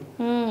కామన్ అండి.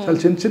 చాలా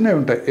చిన్నవి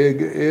ఉంటాయి.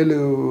 ఏలు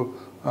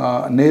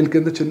నెయిల్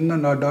కింద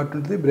చిన్న డాట్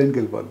ఉంటుంది, బ్రెయిన్కి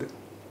వెళ్ళిపోద్ది.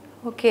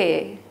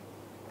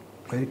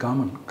 వెరీ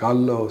కామన్,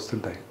 కాళ్ళలో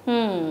వస్తుంటాయి.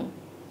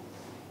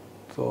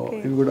 సో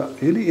ఇవి కూడా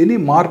ఎనీ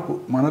మార్పు,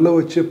 మనలో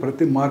వచ్చే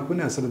ప్రతి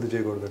మార్పుని అశ్రద్ధ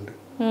చేయకూడదండి.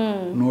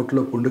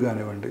 నోట్లో పుండు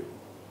కానివ్వండి,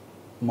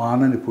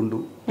 మానని పుండు,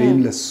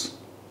 పెయిన్లెస్,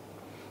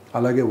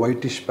 అలాగే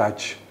whitish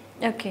patch,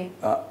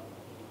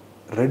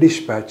 reddish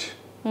patch,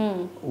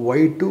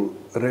 white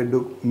red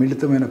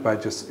మిళితమైన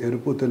patches,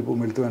 ఎరుపు తెలుపు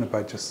మిళితమైన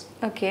ప్యాచెస్,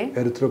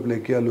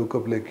 ఎరిథ్రోప్లేకియా,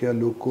 లూకోప్లేకియా,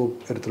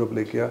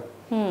 ఎరిథ్రోప్లేకియా,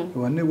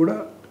 ఇవన్నీ కూడా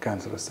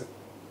క్యాన్సర్ వస్తాయి,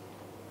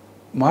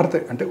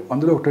 మారుతాయి. అంటే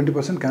అందులో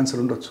 20% క్యాన్సర్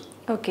ఉండొచ్చు.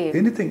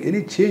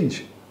 ఎనీ చేంజ్,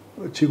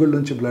 చిగుళ్ళ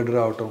నుంచి బ్లడ్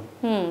రావటం,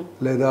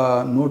 లేదా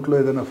నోట్లో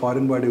ఏదైనా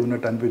ఫారిన్ బాడీ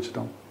ఉన్నట్టు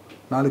అనిపించడం,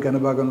 నాలుగు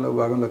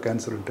భాగంలో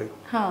క్యాన్సర్ ఉంటాయి,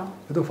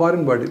 ఏదో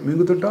ఫారిన్ బాడీ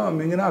మింగుతుంటాం,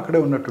 మింగినా అక్కడే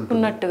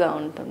ఉన్నట్టుగా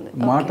ఉంటుంది.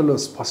 మాటలో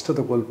స్పష్టత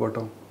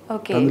కోల్పోవటం,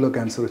 అందులో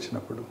క్యాన్సర్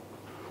వచ్చినప్పుడు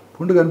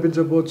పుండు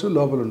కనిపించకపోవచ్చు,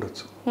 లోపల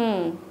ఉండొచ్చు,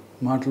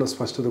 మాటలో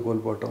స్పష్టత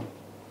కోల్పోవటం,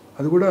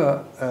 అది కూడా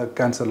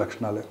క్యాన్సర్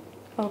లక్షణాలే.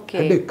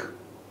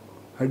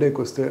 హెడేక్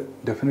వస్తే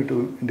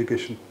డెఫినెటివ్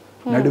ఇండికేషన్.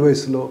 నడి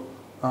వయసులో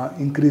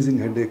increasing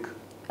headache,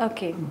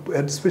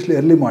 especially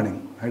early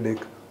morning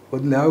headache,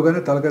 పొద్దున్న లేవగానే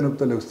తలకాయ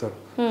నొప్పితో లెగుస్తారు,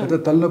 లేదా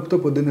తలనొప్పితో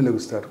పొద్దున్నే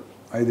లెగుస్తారు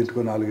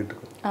 5 4.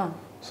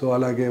 సో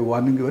అలాగే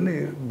వార్నింగ్, ఇవన్నీ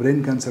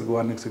బ్రెయిన్ క్యాన్సర్కి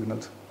వార్నింగ్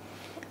సిగ్నల్స్.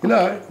 ఇలా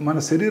మన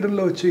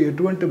శరీరంలో వచ్చే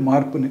ఎటువంటి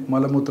మార్పుని,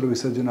 మలమూత్ర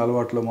విసర్జన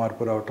అలవాట్లో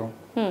మార్పు రావటం,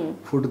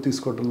 ఫుడ్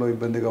తీసుకోవడంలో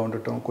ఇబ్బందిగా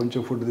ఉండటం,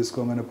 కొంచెం ఫుడ్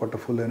తీసుకోగానే పొట్ట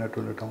ఫుల్ అయినట్టు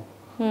ఉండటం,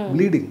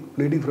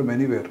 బ్లీడింగ్ ఫ్రమ్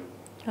ఎనీవేర్,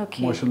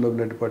 మోషన్లో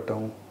బ్లడ్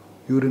పట్టడం,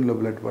 యూరిన్లో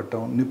బ్లడ్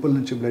పట్టడం, నిప్పుల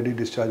నుంచి బ్లడ్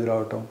డిశ్చార్జ్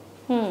రావటం,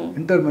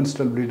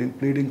 ఇంటర్మెన్స్ట్రల్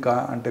బ్లీడింగ్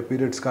అంటే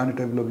పీరియడ్స్ కాని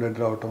టైంలో బ్లడ్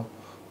రావటం,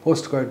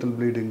 పోస్ట్ కాయిటల్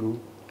బ్లీడింగు,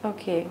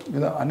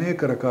 ఇలా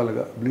అనేక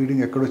రకాలుగా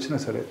బ్లీడింగ్ ఎక్కడొచ్చినా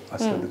సరే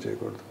అశ్రద్ధ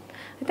చేయకూడదు.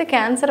 అయితే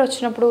క్యాన్సర్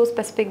వచ్చినప్పుడు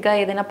స్పెసిఫిక్గా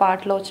ఏదైనా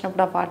పార్ట్లో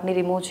వచ్చినప్పుడు ఆ పార్ట్ని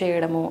రిమూవ్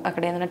చేయడము,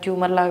 అక్కడ ఏదైనా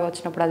ట్యూమర్ లాగా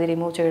వచ్చినప్పుడు అది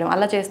రిమూవ్ చేయడం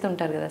అలా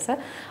చేస్తుంటారు కదా సార్,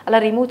 అలా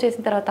రిమూవ్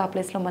చేసిన తర్వాత ఆ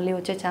ప్లేస్లో మళ్ళీ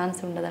వచ్చే ఛాన్స్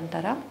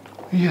ఉండదంటారా?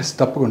 ఎస్,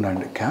 తప్పకుండా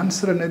అండి.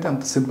 క్యాన్సర్ అనేది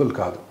అంత సింపుల్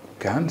కాదు.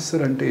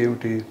 క్యాన్సర్ అంటే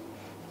ఏమిటి?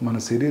 మన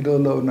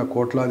శరీరంలో ఉన్న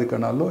కోట్లాది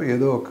కణాల్లో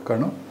ఏదో ఒక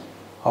కణం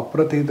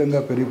అప్రతీతంగా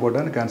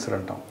పెరిగిపోవడానికి క్యాన్సర్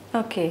అంటాం.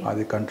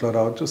 అది కంట్లో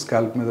రావచ్చు,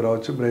 స్కాల్ప్ మీద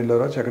రావచ్చు, బ్రెయిన్లో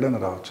రావచ్చు, ఎక్కడైనా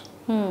రావచ్చు.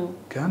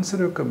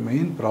 క్యాన్సర్ యొక్క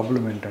మెయిన్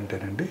ప్రాబ్లం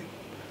ఏంటంటేనండి,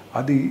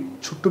 అది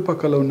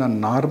చుట్టుపక్కల ఉన్న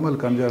నార్మల్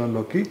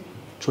కణజాలంలోకి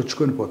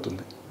చొచ్చుకొని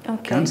పోతుంది.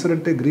 క్యాన్సర్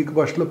అంటే గ్రీక్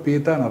భాషలో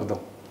పీత అని అర్థం.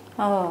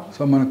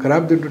 సో మనం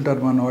క్రాబ్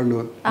తింటుంటారు మన వాళ్ళు,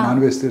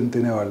 నాన్ వెజ్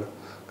తినేవాళ్ళు.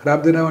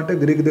 క్రాబ్ తినామంటే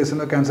గ్రీక్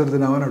దేశంలో క్యాన్సర్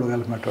తినామని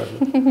అడగాలన్నమాట వాళ్ళు.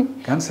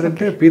 క్యాన్సర్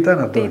అంటే పీత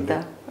అని అర్థం అండి.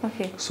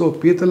 సో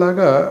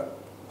పీతలాగా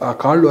ఆ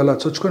కాళ్ళు అలా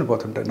చొచ్చుకొని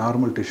పోతుంటాయి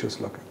నార్మల్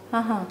టిష్యూస్లోకి.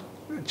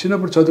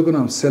 చిన్నప్పుడు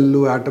చదువుకున్నాం సెల్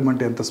యాటమ్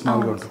అంటే ఎంత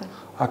స్మాల్గా ఉంటుంది.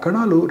 ఆ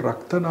కణాలు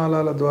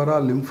రక్తనాళాల ద్వారా,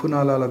 లింఫ్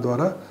నాళాల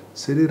ద్వారా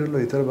శరీరంలో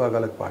ఇతర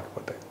భాగాలకు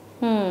పాకిపోతాయి.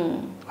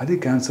 అది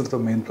క్యాన్సర్తో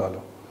మెయిన్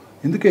ప్రాబ్లం.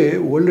 అందుకే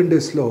ఓల్డెన్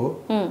డేస్లో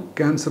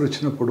క్యాన్సర్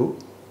వచ్చినప్పుడు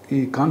ఈ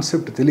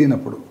కాన్సెప్ట్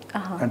తెలియనప్పుడు,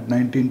 అంటే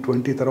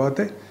 1920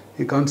 తర్వాతే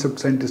ఈ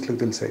కాన్సెప్ట్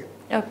సైంటిస్టులకు తెలిసాయి.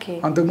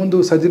 అంతకుముందు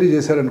సర్జరీ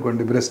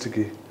చేశారనుకోండి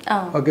బ్రెస్ట్కి,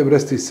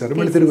 బ్రెస్ట్ తీస్తారు,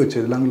 మళ్ళీ తిరిగి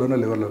వచ్చేది లంగ్లోనో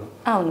లివర్లోనో.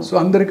 సో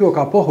అందరికీ ఒక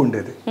అపోహ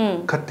ఉండేది,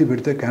 కత్తి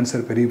పెడితే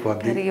క్యాన్సర్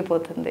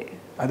పెరిగిపోతుంది,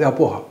 అది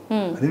అపోహ.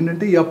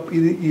 అదేంటంటే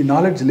ఈ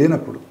నాలెడ్జ్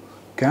లేనప్పుడు,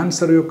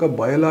 క్యాన్సర్ యొక్క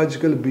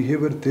బయోలాజికల్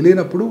బిహేవియర్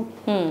తెలియనప్పుడు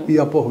ఈ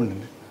అపోహ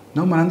ఉండింది.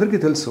 మనందరికీ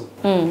తెలుసు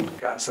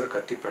క్యాన్సర్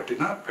కత్తి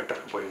పెట్టినా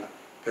పెట్టకపోయినా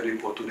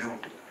పెరిగిపోతూనే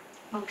ఉంటుంది.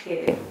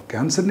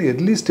 క్యాన్సర్ని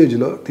ఎర్లీ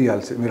స్టేజ్లో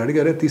తీయాల్సి, మీరు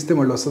అడిగారే తీస్తే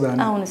మళ్ళీ వస్తుందా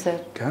అని.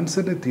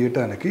 క్యాన్సర్ని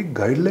తీయటానికి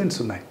గైడ్ లైన్స్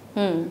ఉన్నాయి.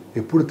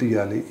 ఎప్పుడు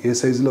తీయాలి, ఏ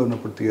సైజులో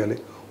ఉన్నప్పుడు తీయాలి.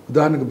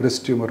 ఉదాహరణకు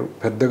బ్రెస్ట్ ట్యూమర్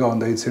పెద్దగా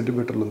ఉంది, 5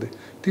 సెంటీమీటర్లు ఉంది,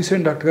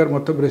 తీసేయండి డాక్టర్ గారు,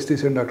 మొత్తం బ్రెస్ట్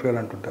తీసేయండి డాక్టర్ గారు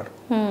అంటుంటారు.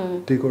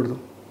 తీయకూడదు.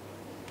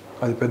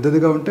 అది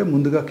పెద్దదిగా ఉంటే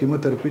ముందుగా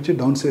కీమోథెరపీ ఇచ్చి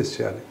డౌన్ సైజ్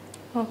చేయాలి.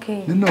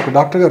 నిన్న ఒక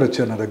డాక్టర్ గారు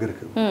వచ్చారు నా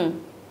దగ్గరికి,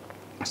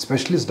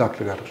 స్పెషలిస్ట్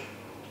డాక్టర్ గారు.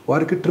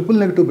 వారికి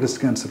ట్రిపుల్-నెగటివ్ బ్రెస్ట్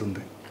క్యాన్సర్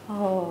ఉంది.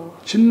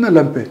 చిన్న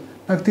లంపే,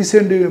 నాకు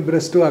తీసేయండి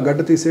బ్రెస్ట్, ఆ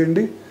గడ్డ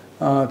తీసేయండి,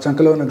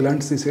 చంకలో ఉన్న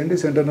గ్లాండ్స్ తీసేయండి,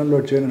 సెంటర్నల్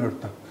లోడ్ చేయండి అని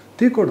అడుగుతాను.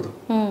 తీయకూడదు.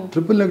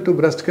 ట్రిపుల్-నెగటివ్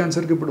బ్రెస్ట్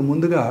క్యాన్సర్కి ఇప్పుడు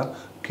ముందుగా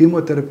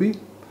కీమోథెరపీ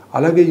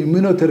అలాగే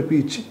ఇమ్యూనోథెరపీ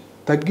ఇచ్చి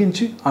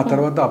తగ్గించి ఆ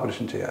తర్వాత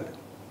ఆపరేషన్ చేయాలి.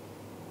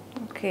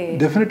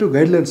 డెఫినెటివ్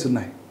గైడ్ లైన్స్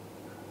ఉన్నాయి.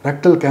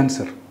 రెక్టల్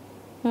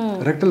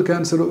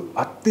క్యాన్సర్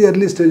అతి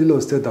ఎర్లీ స్టేజ్లో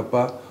వస్తే తప్ప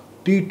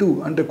T2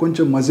 అంటే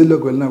కొంచెం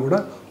మజిల్లోకి వెళ్ళినా కూడా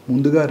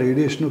ముందుగా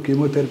రేడియేషన్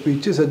కీమోథెరపీ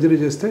ఇచ్చి సర్జరీ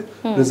చేస్తే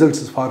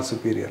రిజల్ట్స్ ఫార్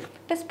సుపీరియర్.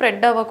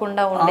 స్ప్రెడ్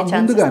అవ్వకుండా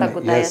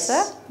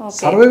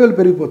సర్వైవల్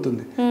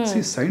పెరిగిపోతుంది.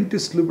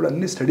 సైంటిస్టులు ఇప్పుడు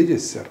అన్ని స్టడీ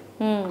చేశారు.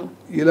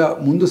 ఇలా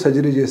ముందు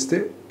సర్జరీ చేస్తే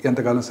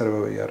ఎంతకాలం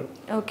సర్వైవ్ అయ్యారు,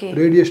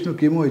 రేడియేషన్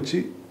కీమో ఇచ్చి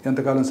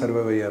ఎంతకాలం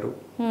సర్వైవ్ అయ్యారు,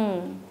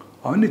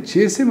 అవన్నీ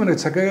చేసి మనకు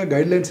చక్కగా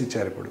గైడ్ లైన్స్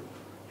ఇచ్చారు. ఇప్పుడు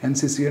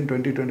NCCN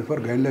 2024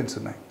 గైడ్ లైన్స్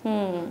ఉన్నాయి.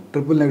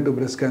 ట్రిపుల్-నెగటివ్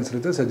బ్రెస్ట్ క్యాన్సర్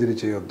అయితే సర్జరీ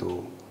చేయొద్దు,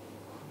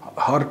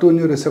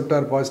 HER2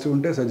 రిసెప్టార్ పాజిటివ్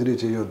ఉంటే సర్జరీ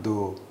చేయొద్దు,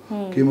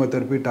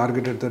 కీమోథెరపీ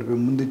టార్గెటెడ్ థెరపీ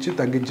ముందు ఇచ్చి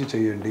తగ్గించి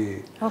చేయండి.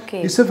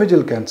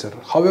 Oesophageal cancer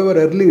however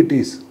early it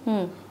is,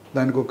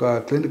 దానికి ఒక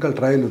క్లినికల్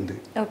ట్రయల్ ఉంది.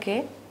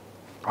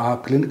 ఆ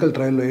క్లినికల్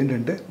ట్రయల్లో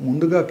ఏంటంటే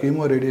ముందుగా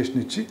కీమో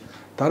రేడియేషన్ ఇచ్చి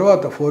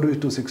తర్వాత 4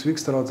 to 6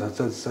 weeks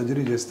తర్వాత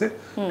సర్జరీ చేస్తే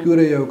క్యూర్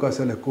అయ్యే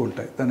అవకాశాలు ఎక్కువ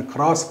ఉంటాయి. దాన్ని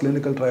క్రాస్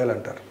క్లినికల్ ట్రయల్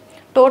అంటారు.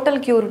 టోటల్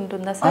క్యూర్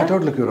ఉంటుందా సార్?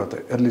 టోటల్ క్యూర్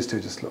అవుతాయి ఎర్లీ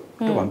స్టేజెస్లో.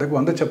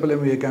 100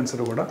 చెప్పలేము, ఏ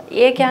క్యాన్సర్ కూడా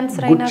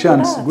గుడ్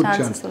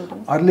ఛాన్స్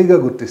అర్లీగా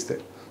గుర్తిస్తే.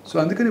 సో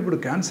అందుకని ఇప్పుడు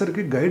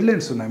క్యాన్సర్కి గైడ్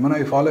లైన్స్ ఉన్నాయి, మనం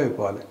అవి ఫాలో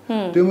అయిపోవాలి.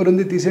 ట్యూమర్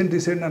ఉంది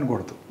తీసేయండి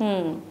అనకూడదు.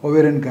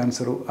 ఓవేరియన్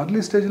క్యాన్సర్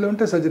అర్లీ స్టేజ్లో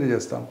ఉంటే సర్జరీ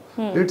చేస్తాం,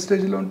 లేట్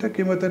స్టేజ్లో ఉంటే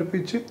కీమోథెరపీ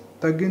ఇచ్చి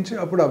తగ్గించి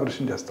అప్పుడు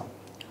ఆపరేషన్ చేస్తాం.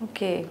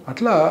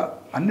 అట్లా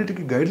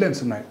అన్నిటికీ గైడ్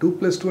లైన్స్ ఉన్నాయి.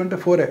 2+2 అంటే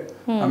 4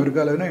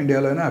 అమెరికాలో అయినా,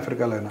 ఇండియాలో అయినా,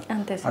 ఆఫ్రికాలో అయినా.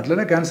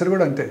 అట్లనే క్యాన్సర్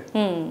కూడా అంతే.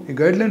 ఈ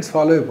గైడ్ లైన్స్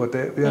ఫాలో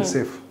అయిపోతే వీఆర్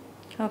సేఫ్.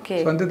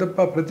 సో అంతే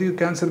తప్ప ప్రతి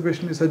క్యాన్సర్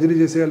పేషెంట్ని సర్జరీ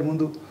చేసేయాలి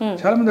ముందు.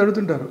 చాలా మంది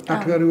అడుగుతుంటారు,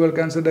 డాక్టర్ గారు ఇవాళ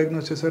క్యాన్సర్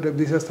డయాగ్నోస్ చేశారు రేపు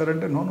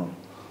తీసేస్తారంటే. నో,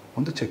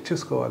 ముందు చెక్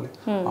చేసుకోవాలి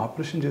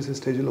ఆపరేషన్ చేసే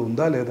స్టేజ్లో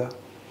ఉందా లేదా,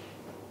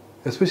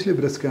 ఎస్పెషలీ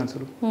బ్రెస్ట్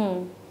క్యాన్సర్.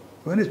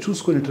 ఇవన్నీ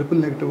చూసుకొని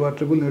ట్రిపుల్-నెగటివ్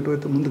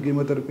అయితే ముందు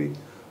కీమోథెరపీ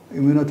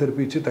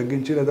ఇమ్యూనోథెరపీ ఇచ్చి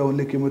తగ్గించి, లేదా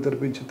ఓన్లీ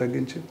కీమోథెరపీ ఇచ్చి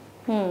తగ్గించి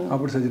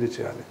అప్పుడు సర్జరీ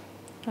చేయాలి.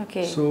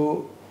 సో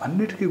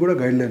అన్నిటికీ కూడా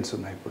గైడ్ లైన్స్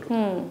ఉన్నాయి. ఇప్పుడు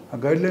ఆ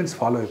గైడ్ లైన్స్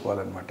ఫాలో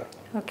అయిపోవాలన్నమాట.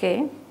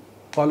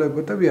 ఫాలో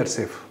అయిపోతే we are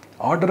safe.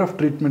 Order of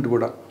treatment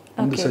కూడా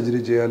ముందు సర్జరీ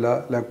చేయాలా,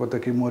 లేకపోతే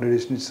కీమో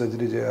రేడియేషన్ ఇచ్చి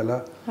సర్జరీ చేయాలా,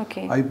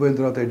 అయిపోయిన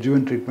తర్వాత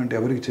అడ్జువెంట్ ట్రీట్మెంట్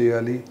ఎవరికి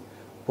చేయాలి,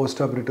 పోస్ట్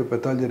ఆపరేటివ్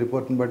పెథాలజీ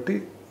రిపోర్ట్ని బట్టి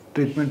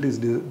treatment is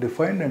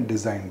defined and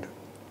designed.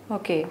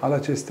 అలా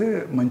చేస్తే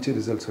మంచి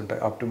రిజల్ట్స్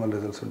ఉంటాయి, ఆప్టిమల్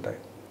రిజల్ట్స్ ఉంటాయి.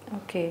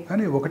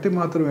 కానీ ఒకటి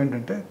మాత్రం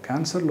ఏంటంటే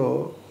క్యాన్సర్లో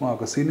మా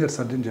ఒక సీనియర్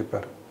సర్జన్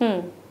చెప్పారు,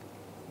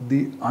 the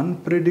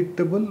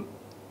unpredictable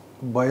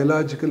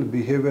biological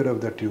behaviour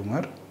of the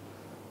tumour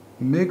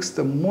makes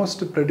the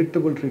most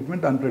predictable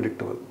treatment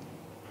unpredictable.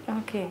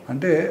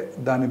 అంటే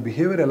దాని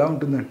బిహేవియర్ ఎలా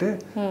ఉంటుందంటే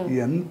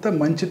ఎంత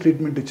మంచి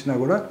ట్రీట్మెంట్ ఇచ్చినా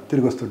కూడా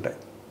తిరిగి వస్తుంటాయి.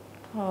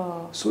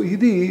 సో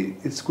ఇది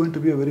it's going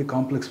to be a very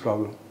complex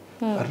problem.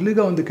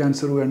 అర్లీగా ఉంది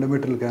క్యాన్సరు,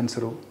 ఎండోమెట్రియల్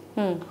క్యాన్సరు,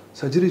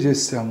 సర్జరీ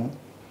చేసాము,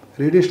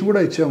 రేడియేషన్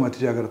కూడా ఇచ్చాము అతి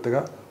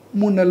జాగ్రత్తగా,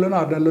 3 నెలల్లోనూ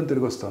 6 నెలల్లోనూ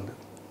తిరిగి వస్తుంది.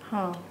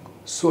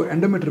 సో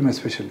ఎండోమెట్రియం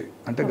ఎస్పెషల్లీ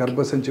అంటే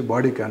గర్భసంచి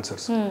బాడీ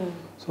క్యాన్సర్స్.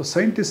 సో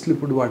సైంటిస్టులు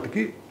ఇప్పుడు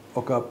వాటికి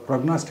ఒక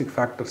ప్రొగ్నాస్టిక్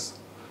ఫ్యాక్టర్స్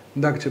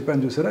ఇందాక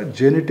చెప్పాను చూసారా,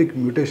 జెనెటిక్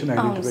మ్యూటేషన్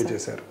ఐడెంటిఫై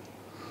చేశారు.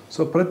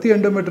 సో ప్రతి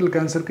ఎండోమెట్రియల్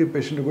క్యాన్సర్కి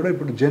పేషెంట్ కూడా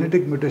ఇప్పుడు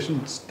జెనెటిక్ మ్యూటేషన్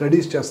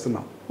స్టడీస్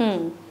చేస్తున్నాం.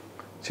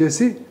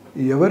 చేసి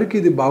ఎవరికి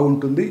ఇది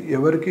బాగుంటుంది,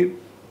 ఎవరికి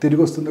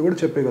తిరిగి వస్తుందో కూడా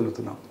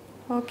చెప్పగలుగుతున్నాం.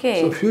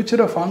 సో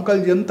ఫ్యూచర్ ఆఫ్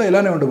ఆంకాలజీ అంతా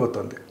ఇలానే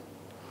ఉండబోతుంది.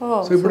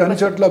 సో ఇప్పుడు అన్ని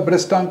చోట్ల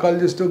breast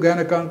oncologist,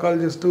 gynaec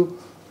oncologist,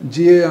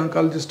 GA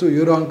oncologist,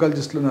 euro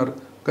ఆంకాలజిస్టులు ఉన్నారు.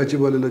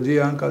 కచ్చిబౌలిలో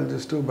జిఏ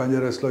ఆంకాలజిస్టు,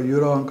 బంజారాస్లో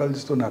యూరో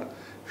ఆంకాలజిస్టు ఉన్నారు.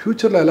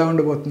 ఫ్యూచర్లో ఎలా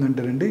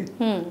ఉండబోతుందంటే రండి,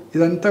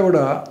 ఇదంతా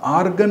కూడా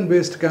ఆర్గన్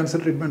బేస్డ్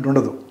క్యాన్సర్ ట్రీట్మెంట్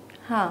ఉండదు,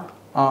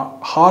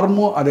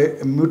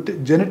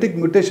 genetic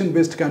mutation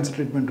based cancer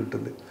treatment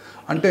ఉంటుంది.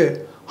 అంటే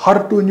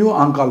HER2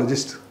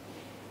 ఆంకాలజిస్ట్,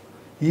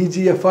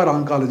 EGFR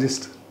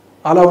ఆంకాలజిస్ట్,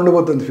 అలా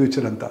ఉండబోతుంది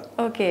ఫ్యూచర్ అంతా.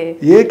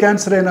 ఏ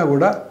క్యాన్సర్ అయినా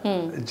కూడా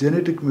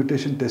జెనెటిక్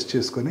మ్యూటేషన్ టెస్ట్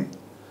చేసుకొని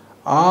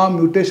ఆ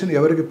మ్యూటేషన్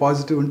ఎవరికి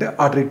పాజిటివ్ ఉంటే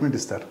ఆ ట్రీట్మెంట్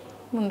ఇస్తారు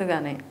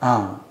ముందుగానే.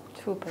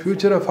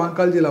 ఫ్యూచర్ ఆఫ్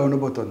ఆంకాలజీ ఇలా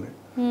ఉండబోతుంది.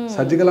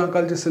 Surgical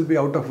oncologist will be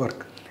out of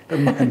work.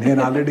 నేను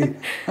already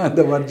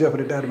the verge of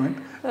retirement,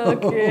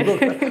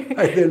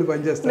 5 ఏళ్ళు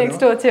పనిచేస్తాను.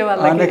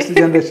 నెక్స్ట్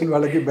జనరేషన్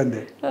వాళ్ళకి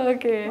ఇబ్బంది.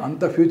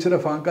 అంత ఫ్యూచర్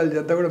ఆఫ్ ఆంకాలజీ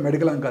అంతా కూడా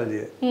మెడికల్ ఆంకాలజీ.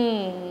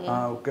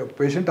 ఒక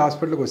పేషెంట్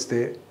హాస్పిటల్కి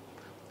వస్తే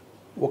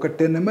ఒక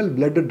 10 ml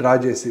బ్లడ్ డ్రా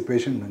చేసి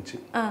పేషెంట్ నుంచి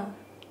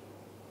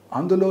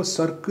అందులో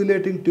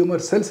సర్క్యులేటింగ్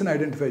ట్యూమర్ సెల్స్ని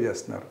ఐడెంటిఫై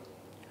చేస్తున్నారు.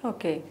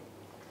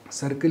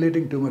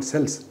 సర్క్యులేటింగ్ ట్యూమర్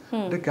సెల్స్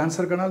అంటే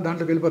క్యాన్సర్ కణాలు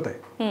దాంట్లోకి వెళ్ళిపోతాయి,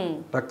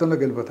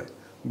 రక్తంలోకి వెళ్ళిపోతాయి.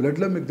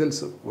 బ్లడ్లో మీకు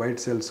తెలుసు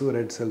white cells,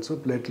 red cells,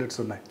 platelets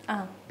ఉన్నాయి.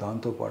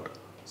 దాంతోపాటు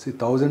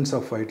థౌజండ్స్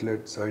ఆఫ్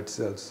వైట్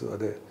సెల్స్,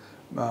 అదే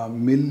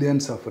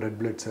millions of red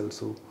blood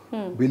cells,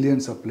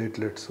 billions of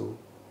platelets,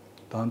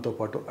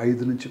 దాంతోపాటు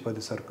 5 నుంచి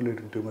 10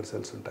 సర్క్యులేటింగ్ ట్యూమర్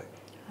సెల్స్ ఉంటాయి.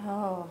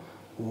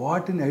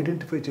 వాటిని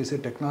ఐడెంటిఫై చేసే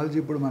టెక్నాలజీ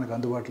ఇప్పుడు మనకు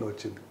అందుబాటులో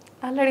వచ్చింది.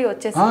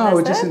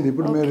 వచ్చేసింది.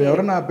 ఇప్పుడు మీరు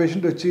ఎవరైనా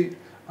పేషెంట్ వచ్చి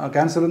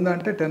క్యాన్సర్ ఉందా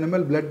అంటే 10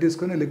 ml బ్లడ్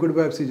తీసుకొని లిక్విడ్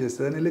బయాప్సీ చేస్తే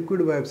దాన్ని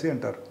లిక్విడ్ బయాప్సీ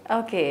అంటారు.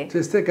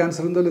 చేస్తే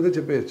క్యాన్సర్ ఉందో లేదో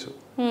చెప్పేయచ్చు.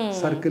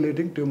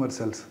 సర్క్యులేటింగ్ ట్యూమర్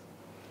సెల్స్,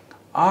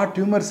 ఆ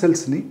ట్యూమర్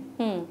సెల్స్ని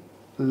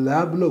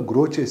ల్యాబ్లో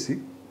గ్రో చేసి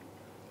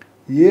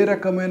ఏ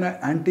రకమైన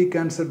యాంటీ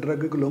క్యాన్సర్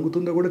డ్రగ్కి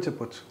లొంగుతుందో కూడా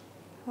చెప్పొచ్చు.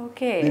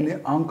 దీన్ని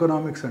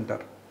ఆంకోనామిక్స్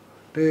అంటారు.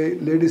 అంటే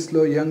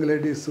లేడీస్లో, యంగ్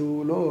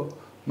లేడీస్లో,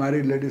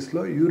 మ్యారీడ్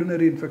లేడీస్లో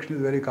urinary infection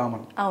is very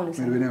common,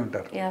 మీరు వినే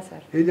ఉంటారు.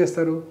 ఏం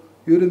చేస్తారు,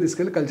 యూరిన్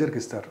తీసుకెళ్ళి కల్చర్కి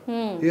ఇస్తారు,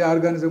 ఏ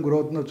ఆర్గానిజం గ్రో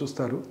అవుతుందో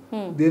చూస్తారు,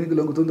 దేనికి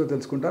లొంగుతుందో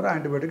తెలుసుకుంటారు,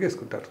 యాంటీబయాటిక్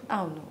వేసుకుంటారు.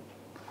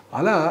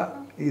 అలా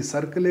ఈ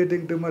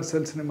సర్క్యులేటింగ్ ట్యూమర్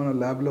సెల్స్ని మనం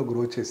ల్యాబ్లో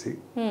గ్రో చేసి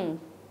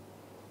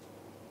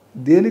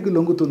దేనికి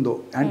లొంగుతుందో,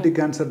 యాంటీ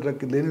క్యాన్సర్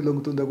డ్రగ్కి దేనికి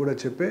లొంగుతుందో కూడా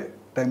చెప్పే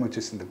టైం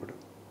వచ్చేసింది. ఇప్పుడు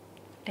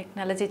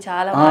టెక్నాలజీ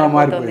చాలా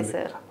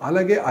మారిపోయింది.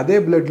 అలాగే అదే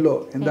బ్లడ్లో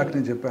ఇందాక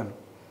నేను చెప్పాను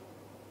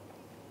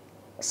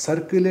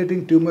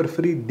సర్క్యులేటింగ్ ట్యూమర్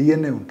ఫ్రీ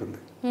డిఎన్ఏ ఉంటుంది.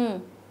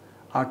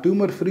 ఆ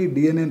ట్యూమర్ ఫ్రీ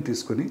డిఎన్ఏని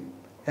తీసుకొని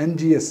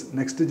NGS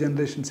నెక్స్ట్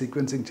జనరేషన్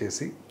సీక్వెన్సింగ్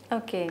చేసి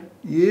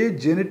ఏ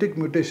జెనెటిక్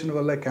మ్యూటేషన్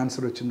వల్ల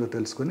క్యాన్సర్ వచ్చిందో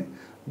తెలుసుకొని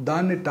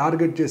దాన్ని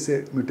టార్గెట్ చేసే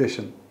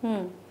మ్యూటేషన్,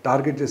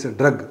 టార్గెట్ చేసే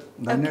డ్రగ్,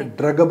 దాన్ని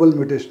డ్రగబుల్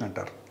మ్యూటేషన్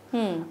అంటారు.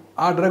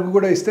 ఆ డ్రగ్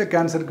కూడా ఇస్తే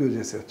క్యాన్సర్కి యూజ్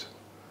చేసేయచ్చు.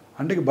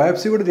 అంటే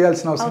బయాప్సీ కూడా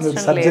చేయాల్సిన అవసరం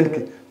లేదు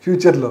సర్జన్కి.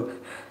 ఫ్యూచర్లో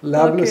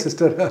ల్యాబ్లో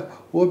సిస్టర్,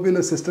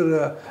 ఓపీలో సిస్టర్,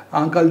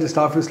 ఆంకాలజిస్ట్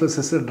ఆఫీస్లో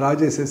సిస్టర్ డ్రా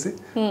చేసేసి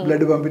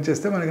బ్లడ్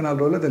పంపించేస్తే మనకి 4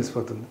 రోజుల్లో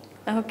తెలిసిపోతుంది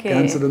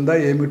క్యాన్సర్ ఉందా,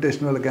 ఏ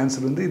మ్యూటేషన్ వల్ల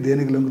క్యాన్సర్ ఉంది,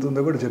 దేనికి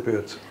లొంగుతుందో కూడా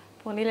చెప్పేయచ్చు.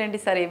 పోనీలేండి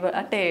సార్,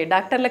 అంటే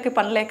డాక్టర్లకి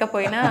పని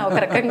లేకపోయినా ఒక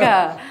రకంగా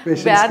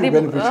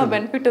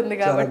బెనిఫిట్ ఉంది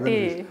కాబట్టి.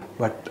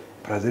 బట్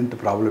ప్రజెంట్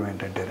ప్రాబ్లం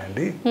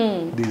ఏంటంటేనండి,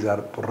 దీస్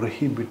ఆర్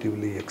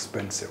ప్రొహిబిటివ్లీ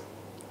ఎక్స్పెన్సివ్.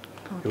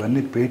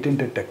 ఇవన్నీ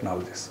పేటెంటెడ్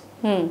టెక్నాలజీస్.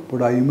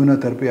 ఇప్పుడు ఆ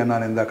ఇమ్యూనోథెరపీ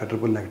అన్నాను ఇందాక,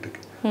 ట్రిపుల్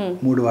నెగటివ్కి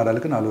 3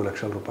 వారాలకి 4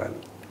 లక్షల రూపాయలు.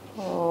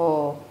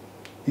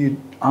 ఈ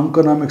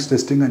ఆంకోనామిక్స్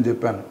టెస్టింగ్ అని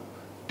చెప్పాను,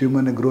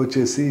 ట్యూమర్ని గ్రో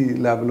చేసి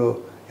ల్యాబ్లో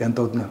ఎంత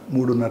అవుతుంది,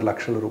 3.5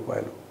 లక్షల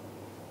రూపాయలు.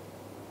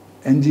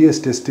 NGS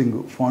టెస్టింగ్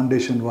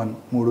ఫౌండేషన్ 1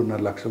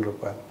 3.5 లక్షల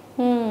రూపాయలు.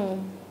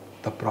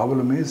 The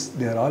problem is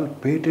they are all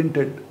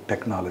patented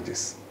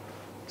technologies.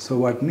 So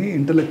వాటిని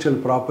ఇంటలెక్చువల్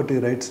ప్రాపర్టీ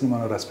రైట్స్ని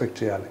మనం రెస్పెక్ట్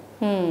చేయాలి.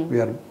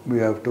 We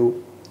have to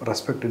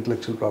respect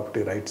intellectual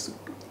property rights.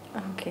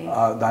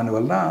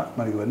 దానివల్ల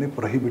మనకి ఇవన్నీ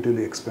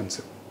ప్రొహిబిటివ్లీ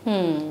ఎక్స్పెన్సివ్.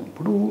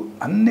 ఇప్పుడు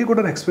అన్నీ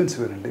కూడా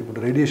ఎక్స్పెన్సివ్ అండి. ఇప్పుడు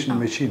రేడియేషన్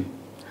మెషిన్,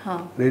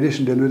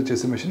 రేడియేషన్ డెలివరీ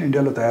చేసే మెషిన్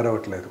ఇండియాలో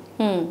తయారవ్వట్లేదు.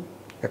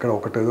 ఎక్కడ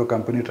ఒకటేదో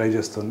కంపెనీ ట్రై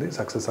చేస్తుంది,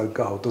 సక్సెస్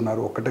గా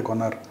అవుతున్నారు, ఒక్కటే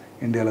కొన్నారు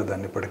ఇండియాలో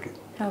దాన్ని ఇప్పటికీ.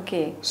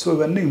 సో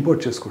ఇవన్నీ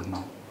ఇంపోర్ట్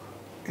చేసుకుంటున్నాం.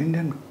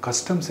 ఇండియన్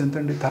కస్టమ్స్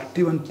ఎంతండి,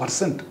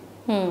 31%.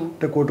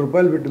 అంటే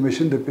 ₹1,00,00,000 పెట్టి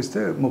మెషిన్ తెప్పిస్తే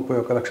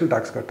 31 లక్షలు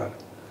ట్యాక్స్ కట్టాలి.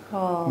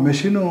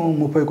 మెషిన్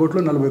 30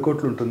 కోట్లు 40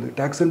 కోట్లు ఉంటుంది,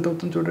 ట్యాక్స్ ఎంత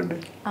అవుతుంది చూడండి.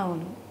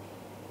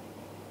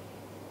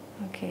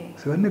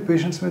 ఇవన్నీ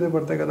పేషెంట్స్ మీదే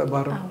పడతాయి కదా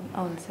భారం.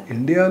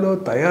 ఇండియాలో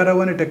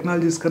తయారవని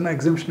టెక్నాలజీస్ కన్నా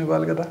ఎగ్జామ్షన్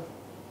ఇవ్వాలి కదా.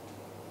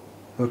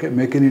 ఓకే,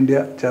 మేక్ ఇన్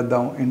ఇండియా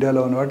చేద్దాం,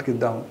 ఇండియాలో ఉన్న వాటికి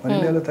ఇద్దాం, మరి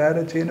ఇండియాలో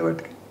తయారు చేయని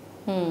వాటికి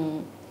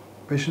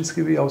పేషెంట్స్కి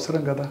ఇవి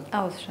అవసరం కదా.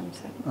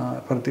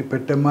 ప్రతి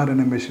పెట్టెంఆర్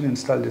అనే మెషిన్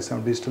ఇన్స్టాల్ చేసాం,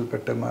 డిజిటల్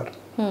పెట్టెంఆర్.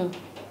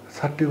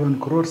 31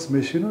 crores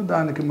మెషిన్,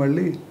 దానికి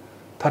మళ్ళీ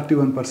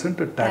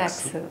 31%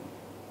 ట్యాక్స్.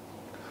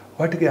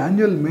 వాటికి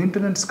యాన్యువల్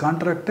మెయింటెనెన్స్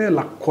కాంట్రాక్టే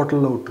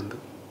 ₹1,00,00,000 ఉంటుంది.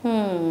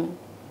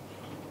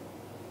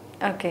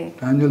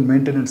 Annual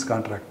maintenance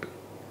contract.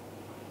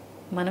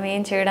 మనం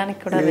ఏం చేయడానికి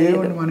కూడా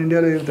ఏమండి, మన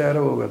ఇండియాలో ఏం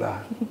తయారవో కదా.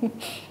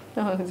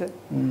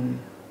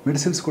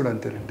 మెడిసిన్స్ కూడా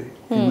అంతేనండి.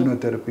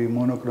 Immunotherapy,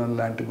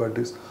 monoclonal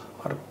antibodies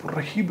are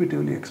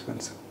ప్రొహిబిటివ్లీ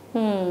expensive.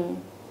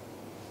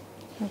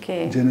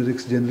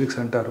 Generics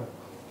అంటారు,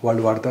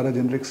 వాళ్ళు వాడతారా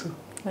జెనరిక్స్?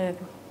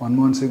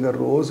 మన్మోహన్ సింగ్ గారు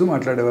రోజు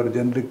మాట్లాడేవారు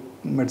జెనరిక్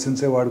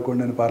మెడిసిన్సే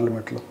వాడుకోండి అని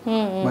పార్లమెంట్లో.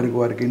 మరి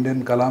వారికి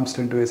ఇండియన్ కలాం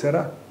స్టెంట్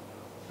వేశారా?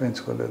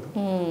 వేయించుకోలేదు.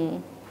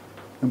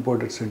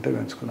 ఇంపోర్టెడ్ స్టెంటే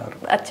వేయించుకున్నారు.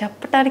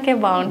 చెప్పడానికే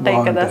బాగుంటాయి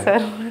కదా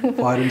సార్.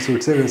 ఫారిన్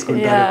సూట్సే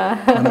వేసుకుంటారు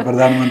మన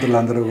ప్రధానమంత్రులు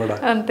అందరూ కూడా.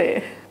 అంతే.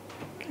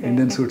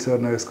 ఇండియన్ సూట్స్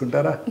ఎవరైనా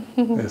వేసుకుంటారా?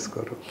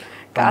 వేసుకోరు.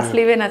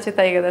 కాస్ట్లీవే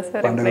నచ్చుతాయి కదా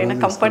సార్,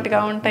 కంఫర్ట్గా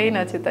ఉంటాయి,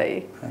 నచ్చుతాయి.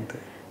 అంతే.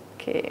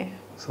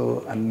 సో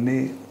అన్నీ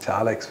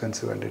చాలా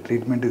ఎక్స్పెన్సివ్ అండి.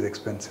 Treatment is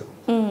expensive.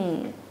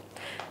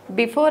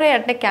 బిఫోరే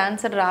అంటే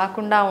క్యాన్సర్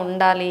రాకుండా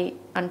ఉండాలి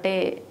అంటే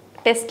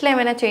టెస్ట్లు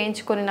ఏమైనా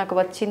చేయించుకొని నాకు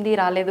వచ్చింది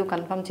రాలేదు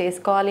కన్ఫర్మ్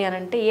చేసుకోవాలి అని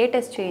అంటే ఏ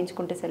టెస్ట్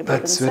చేయించుకుంటే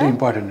సరిపోతుంది? దట్స్ వెరీ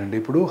ఇంపార్టెంట్ అండి.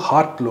 ఇప్పుడు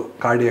హార్ట్లో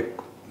కార్డియాక్,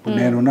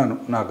 నేనున్నాను,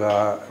 నాకు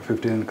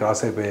 15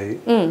 క్రాస్ అయిపోయాయి,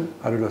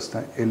 అవి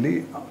వస్తాయి. వెళ్ళి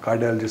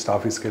కార్డియాలజిస్ట్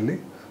ఆఫీస్కి వెళ్ళి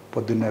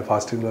పొద్దున్నే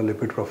ఫాస్టింగ్లో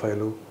లిపిడ్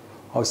ప్రొఫైలు,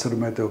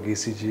 అవసరమైతే ఒక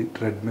ECG,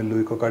 ట్రెడ్మిల్,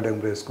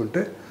 ఈకోకార్డియోగ్రామ్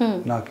వేసుకుంటే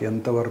నాకు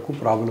ఎంతవరకు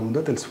ప్రాబ్లం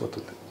ఉందో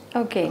తెలిసిపోతుంది.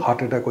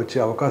 హార్ట్ అటాక్ వచ్చే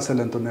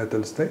అవకాశాలు ఎంత ఉన్నాయో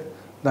తెలిస్తే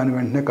దాన్ని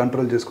వెంటనే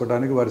కంట్రోల్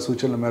చేసుకోవడానికి వారి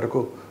సూచనల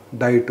మేరకు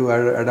డైట్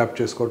అడాప్ట్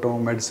చేసుకోవటం,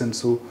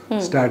 మెడిసిన్స్,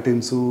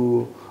 స్టాటిన్స్,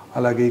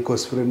 అలాగే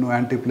ఈకోస్ఫిరిన్,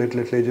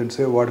 యాంటీప్లేట్లెట్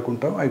ఏజెంట్సే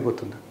వాడుకుంటాం,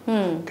 అయిపోతుంది.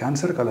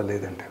 క్యాన్సర్కి అలా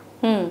లేదండి.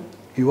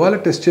 ఇవాళ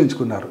టెస్ట్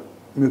చేయించుకున్నారు,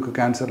 మీకు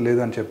క్యాన్సర్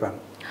లేదని చెప్పాను,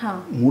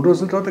 3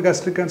 రోజుల తర్వాత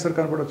గ్యాస్ట్రిక్ క్యాన్సర్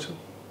కనపడవచ్చు.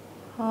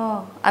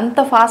 అంత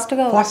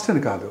ఫాస్ట్గా? ఫాస్ట్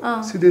అని కాదు,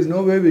 there is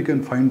no way we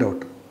can find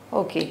out.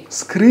 Okay.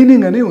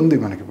 Screening అని ఉంది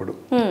మనకి ఇప్పుడు,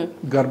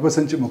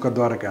 గర్భసంచి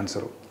ముఖద్వార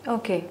క్యాన్సర్.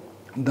 ఓకే.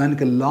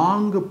 దానికి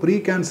లాంగ్ ప్రీ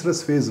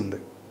క్యాన్సరస్ ఫేజ్ ఉంది.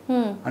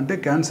 అంటే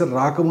క్యాన్సర్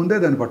రాకముందే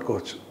దాన్ని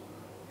పట్టుకోవచ్చు,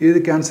 ఏది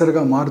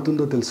క్యాన్సర్గా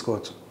మారుతుందో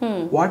తెలుసుకోవచ్చు.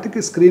 వాటికి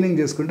స్క్రీనింగ్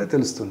చేసుకుంటే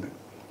తెలుస్తుంది.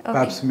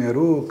 Pap smear,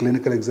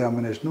 clinical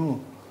examination,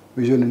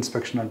 visual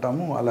inspection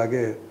అంటాము,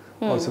 అలాగే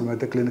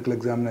అవసరమైతే క్లినికల్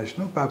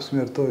ఎగ్జామినేషను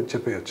ప్యాప్స్మియర్తో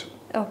చెప్పేయచ్చు.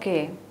 ఓకే.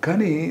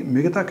 కానీ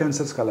మిగతా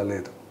క్యాన్సర్స్కి అలా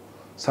లేదు.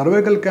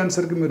 సర్వైకల్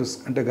క్యాన్సర్కి మీరు,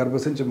 అంటే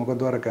గర్భసంచి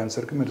ముఖద్వార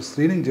క్యాన్సర్కి మీరు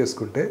స్క్రీనింగ్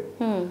చేసుకుంటే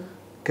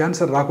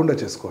క్యాన్సర్ రాకుండా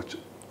చేసుకోవచ్చు,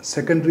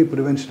 సెకండరీ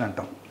ప్రివెన్షన్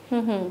అంటాం.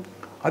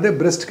 అదే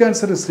బ్రెస్ట్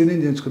క్యాన్సర్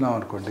స్క్రీనింగ్ చేయించుకున్నాం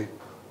అనుకోండి,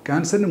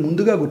 క్యాన్సర్ని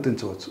ముందుగా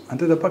గుర్తించవచ్చు,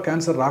 అంతే తప్ప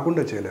క్యాన్సర్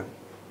రాకుండా చేయలేము.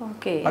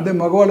 అదే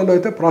మగవాళ్ళలో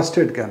అయితే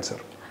ప్రాస్టేట్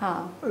క్యాన్సర్,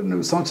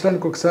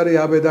 సంవత్సరానికి ఒకసారి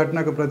 50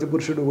 దాటినాక ప్రతి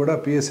పురుషుడు కూడా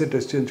పిఎస్ఏ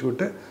టెస్ట్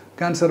చేయించుకుంటే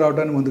క్యాన్సర్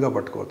రావడానికి ముందుగా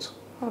పట్టుకోవచ్చు,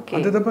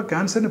 అంతే తప్ప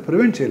క్యాన్సర్ని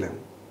ప్రివెంట్ చేయలేము.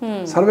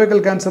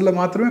 సర్వైకల్ క్యాన్సర్లో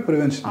మాత్రమే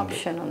ప్రివెన్షన్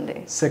ఉంది,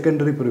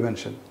 secondary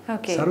prevention.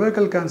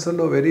 Cervical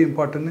క్యాన్సర్లో very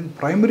important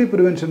primary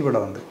prevention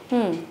కూడా ఉంది.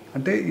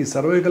 అంటే ఈ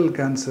cervical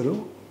cancer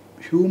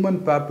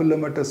human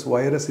పాపిల్లోమాటస్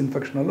virus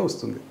infection వల్ల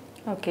వస్తుంది.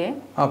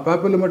 ఆ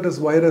పాపిల్లోమాటస్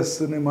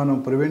వైరస్ని మనం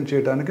ప్రివెంట్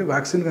చేయడానికి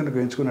వ్యాక్సిన్ కనుక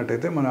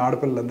వేయించుకున్నట్టయితే మన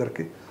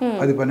ఆడపిల్లలందరికీ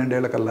 10-12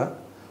 ఏళ్ల కల్లా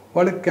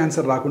వాళ్ళకి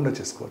క్యాన్సర్ రాకుండా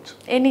చేసుకోవచ్చు.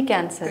 Any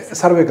cancer?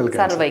 సర్వైకల్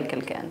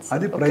క్యాన్సర్,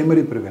 అది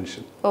primary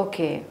prevention.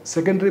 Okay.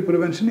 Secondary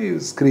prevention ఈ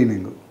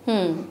స్క్రీనింగ్.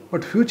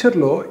 బట్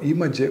ఫ్యూచర్లో ఈ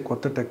మధ్య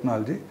కొత్త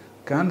టెక్నాలజీ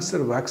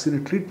క్యాన్సర్ వ్యాక్సిన్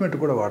ట్రీట్మెంట్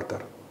కూడా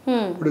వాడతారు.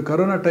 ఇప్పుడు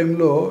కరోనా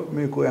టైంలో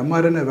మీకు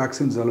mRNA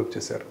వ్యాక్సిన్ డెవలప్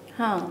చేశారు.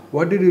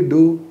 What did you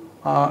do?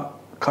 ఆ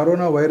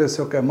కరోనా వైరస్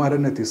యొక్క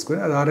mRNA తీసుకొని,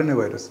 అది RNA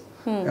వైరస్,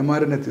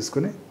 mRNA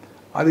తీసుకొని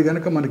అది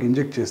కనుక మనకి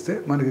ఇంజెక్ట్ చేస్తే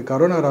మనకి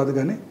కరోనా రాదు,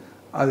 కానీ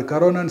అది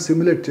కరోనాని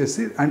సిమ్యులేట్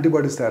చేసి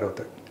యాంటీబాడీస్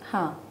తయారవుతాయి.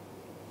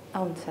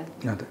 అవును సార్.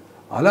 అదే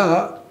అలా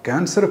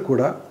క్యాన్సర్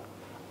కూడా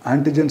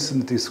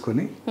యాంటీజెన్స్ని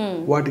తీసుకొని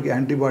వాటికి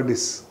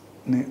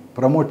యాంటీబాడీస్ని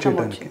ప్రమోట్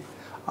చేయడానికి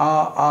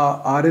ఆ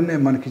RNA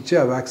మనకిచ్చే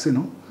ఆ వ్యాక్సిన్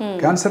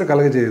క్యాన్సర్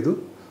కలగజేయదు,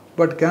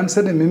 బట్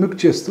క్యాన్సర్ని మిమిక్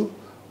చేస్తూ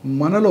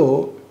మనలో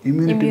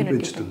ఇమ్యూనిటీని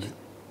పెంచుతుంది.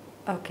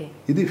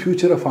 ఇది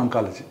ఫ్యూచర్ ఆఫ్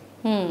ఆంకాలజీ.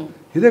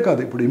 ఇదే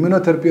కాదు, ఇప్పుడు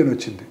ఇమ్యూనోథెరపీ అని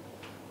వచ్చింది.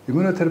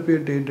 ఇమ్యూనోథెరపీ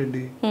అంటే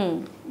ఏంటండి?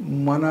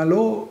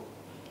 మనలో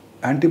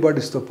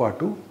యాంటీబాడీస్తో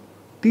పాటు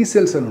టీ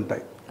సెల్స్ అని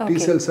ఉంటాయి. T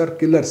cells are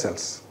killer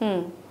cells.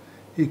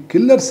 ఈ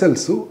కిల్లర్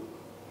సెల్స్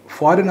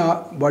ఫారిన్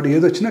బాడీ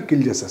ఏదొచ్చినా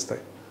కిల్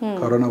చేసేస్తాయి.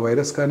 కరోనా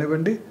వైరస్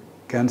కానివ్వండి,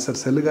 క్యాన్సర్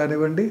సెల్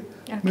కానివ్వండి,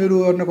 మీరు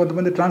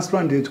కొంతమంది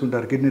ట్రాన్స్ప్లాంట్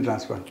చేయించుకుంటారు, కిడ్నీ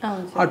ట్రాన్స్ప్లాంట్.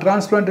 ఆ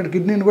ట్రాన్స్ప్లాంటెడ్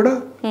కిడ్నీని కూడా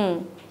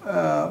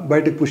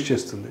బయటకు పుష్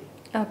చేస్తుంది.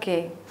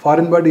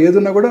 ఫారిన్ బాడీ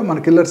ఏదున్నా కూడా మన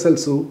కిల్లర్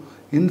సెల్స్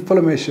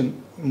ఇన్ఫ్లమేషన్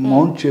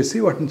మౌంట్ చేసి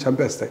వాటిని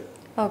చంపేస్తాయి.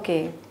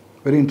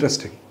 Very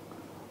interesting.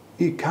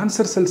 ఈ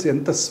క్యాన్సర్ సెల్స్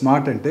ఎంత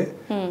స్మార్ట్ అంటే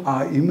ఆ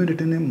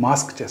ఇమ్యూనిటీని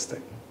మాస్క్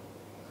చేస్తాయి,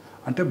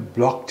 అంటే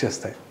బ్లాక్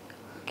చేస్తాయి.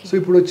 సో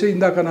ఇప్పుడు వచ్చే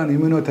ఇందాక నేను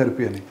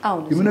ఇమ్యూనోథెరపీ అని,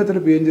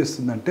 ఇమ్యూనోథెరపీ ఏం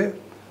చేస్తుందంటే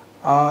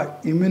ఆ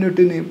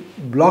ఇమ్యూనిటీని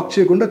బ్లాక్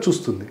చేయకుండా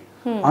చూస్తుంది,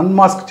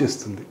 అన్మాస్క్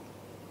చేస్తుంది,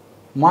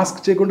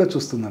 మాస్క్ చేయకుండా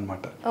చూస్తుంది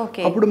అనమాట.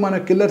 అప్పుడు మన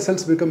killer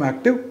cells become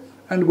active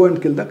and go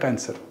and kill the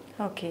cancer.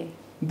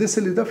 This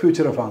is the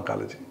future of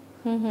oncology,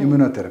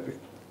 immunotherapy.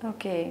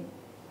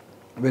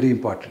 Very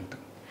important.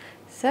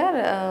 Sir,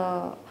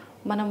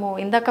 మనము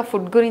ఇందాక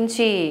ఫుడ్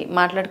గురించి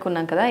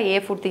మాట్లాడుకున్నాం కదా, ఏ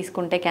ఫుడ్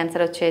తీసుకుంటే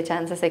క్యాన్సర్ వచ్చే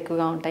ఛాన్సెస్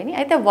ఎక్కువగా ఉంటాయని.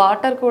 అయితే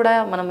వాటర్ కూడా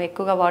మనం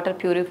ఎక్కువగా వాటర్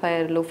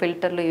ప్యూరిఫైయర్లు,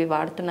 ఫిల్టర్లు ఇవి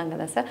వాడుతున్నాం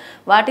కదా సార్,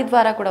 వాటి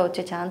ద్వారా కూడా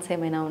వచ్చే ఛాన్స్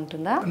ఏమైనా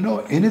ఉంటుందా? No,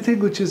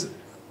 anything which is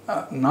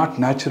not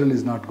natural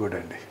is not good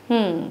అండి.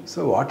 సో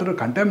వాటర్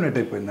కంటామినేట్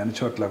అయిపోయింది, అన్ని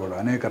చోట్ల కూడా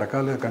అనేక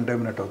రకాలుగా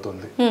కంటామినేట్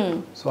అవుతుంది.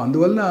 సో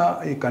అందువల్ల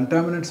ఈ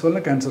కంటామినేట్స్ వల్ల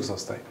క్యాన్సర్స్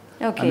వస్తాయి.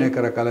 అనేక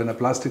రకాలైన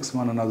ప్లాస్టిక్స్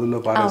మనం నదుల్లో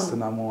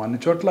పారేస్తున్నాము, అన్ని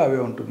చోట్ల అవే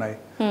ఉంటున్నాయి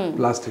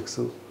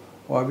ప్లాస్టిక్స్.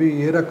 అవి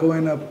ఏ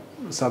రకమైన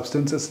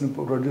సబ్స్టెన్సెస్ని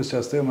ప్రొడ్యూస్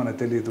చేస్తాయో మనకు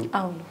తెలియదు.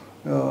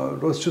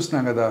 రోజు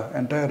చూస్తున్నాం కదా,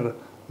 ఎంటైర్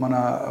మన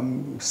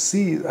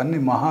సీ, అన్ని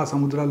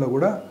మహాసముద్రాల్లో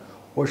కూడా,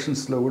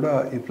 ఓషన్స్లో కూడా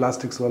ఈ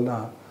ప్లాస్టిక్స్ వల్ల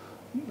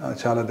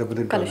చాలా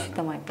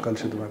దెబ్బతింటున్నాయి,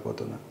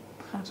 కలుషితమైపోతున్నాయి.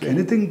 So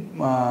anything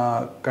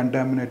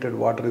contaminated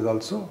water is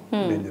also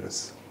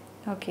dangerous.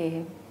 Okay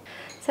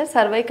sir,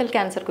 cervical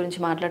cancer గురించి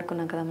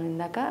మాట్లాడుకున్నాం కదా మనం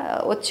ఇందాక.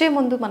 వచ్చే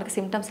ముందు మనకు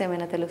సిమ్టమ్స్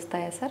ఏమైనా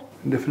తెలుస్తాయా సార్?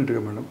 డెఫినెట్గా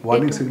మేడం,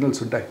 వార్నింగ్ సిగ్నల్స్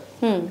ఉంటాయి.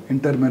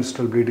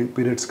 ఇంటర్మెన్స్ట్రల్ బ్లీడింగ్,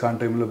 పీరియడ్స్ కాని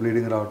టైంలో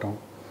బ్లీడింగ్ రావటం,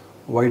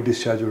 వైట్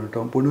డిశ్చార్జ్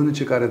ఉండటం, పుండు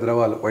నుంచి కారే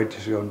ద్రవాలు వైట్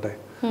డిష్గా ఉంటాయి,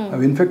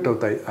 అవి ఇన్ఫెక్ట్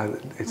అవుతాయి.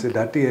 It's a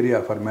dirty area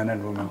for men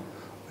and women.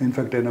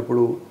 Infect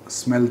అయినప్పుడు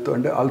స్మెల్తో,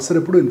 అంటే అల్సర్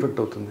ఎప్పుడు ఇన్ఫెక్ట్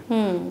అవుతుంది,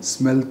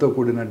 స్మెల్తో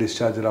కూడిన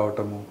డిశ్చార్జ్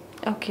రావటము,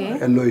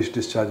 ఎల్లోయిష్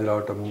డిశ్చార్జ్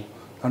రావటము,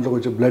 దాంట్లో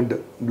కొంచెం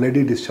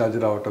బ్లడీ డిశ్చార్జ్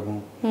రావటము,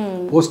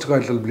 పోస్ట్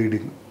కాయిటల్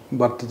బ్లీడింగ్,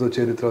 భర్తతో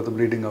చేరిన తర్వాత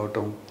బ్లీడింగ్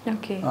అవటం,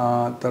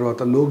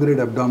 తర్వాత లో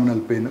grade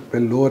abdominal pain,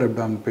 lower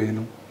abdominal pain,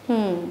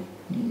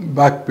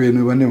 back pain,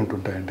 ఇవన్నీ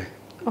ఉంటుంటాయండి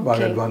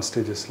బాగా అడ్వాన్స్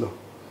స్టేజెస్లో.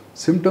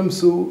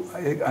 సిమ్టమ్స్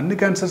అన్ని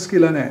క్యాన్సర్స్కి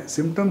ఇలానే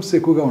సిమ్టమ్స్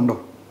ఎక్కువగా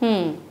ఉండవు,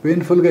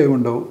 పెయిన్ఫుల్గా ఏమి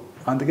ఉండవు,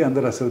 అందుకే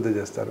అందరూ అశ్రద్ధ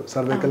చేస్తారు.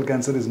 Cervical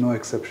cancer is no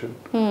exception,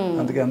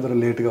 అందుకే అందరూ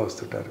లేట్గా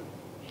వస్తుంటారు.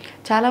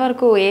 చాలా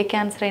వరకు ఏ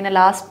క్యాన్సర్ అయినా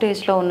లాస్ట్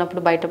స్టేజ్లో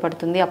ఉన్నప్పుడు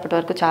బయటపడుతుంది, అప్పటి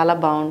వరకు చాలా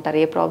బాగుంటారు,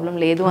 ఏ ప్రాబ్లం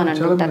లేదు అని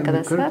అంటుంటారు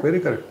కదా సార్. Very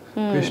correct.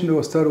 పేషెంట్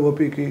వస్తారు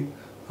ఓపీకి,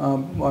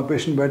 ఆ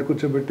పేషెంట్ బయట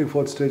కూర్చోబెట్టి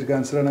 4th స్టేజ్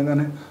క్యాన్సర్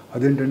అనగానే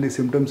అదేంటండి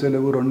సిమ్టమ్సే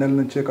లేవు, 2 నెలల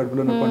నుంచే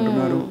కడుపులో నొప్పి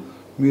అంటున్నారు,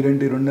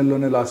 మీరేంటి 2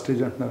 నెలల్లోనే లాస్ట్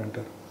స్టేజ్ అంటున్నారు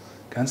అంటారు.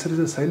 Cancer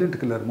is a silent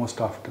killer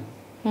most often.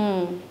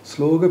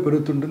 స్లోగా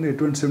పెరుగుతుంటుంది,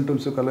 ఎటువంటి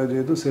సిమ్టమ్స్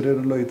కలగజేయదు,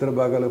 శరీరంలో ఇతర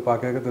భాగాలు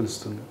పాకాక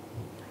తెలుస్తుంది.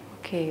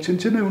 చిన్న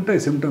చిన్నవి ఉంటాయి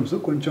సిమ్టమ్స్,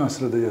 కొంచెం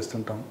అశ్రద్ధ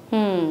చేస్తుంటాం.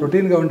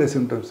 రొటీన్గా ఉండే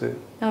సిమ్టమ్సే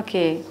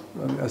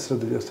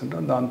అశ్రద్ధ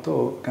చేస్తుంటాం, దాంతో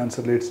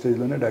క్యాన్సర్ లేట్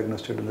స్టేజ్లోనే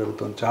డయాగ్నోస్ చేయడం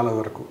జరుగుతుంది చాలా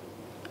వరకు.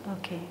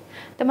 ఓకే,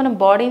 అంటే మనం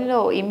బాడీలో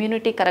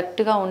ఇమ్యూనిటీ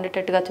కరెక్ట్గా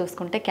ఉండేటట్టుగా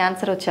చూసుకుంటే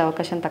క్యాన్సర్ వచ్చే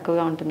అవకాశం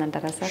తక్కువగా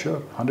ఉంటుందంటారా sir?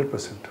 Sure,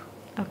 100%.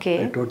 Okay,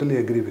 I totally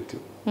agree with you.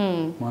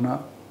 మన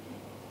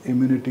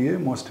ఇమ్యూనిటీయే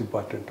మోస్ట్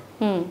ఇంపార్టెంట్.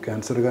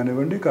 క్యాన్సర్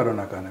కానివ్వండి,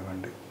 కరోనా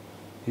కానివ్వండి,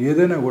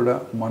 ఏదైనా కూడా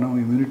మనం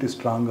ఇమ్యూనిటీ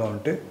స్ట్రాంగ్గా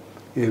ఉంటే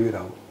ఏవి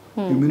రావు.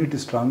 ఇమ్యూనిటీ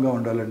స్ట్రాంగ్గా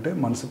ఉండాలంటే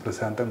మనసు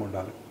ప్రశాంతంగా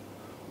ఉండాలి,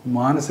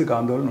 మానసిక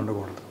ఆందోళన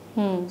ఉండకూడదు,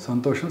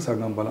 సంతోషం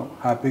సగం బలం,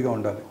 హ్యాపీగా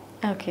ఉండాలి.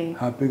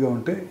 హ్యాపీగా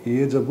ఉంటే ఏ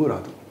జబ్బు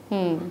రాదు.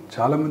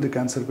 చాలామంది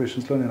క్యాన్సర్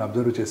పేషెంట్స్లో నేను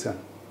అబ్జర్వ్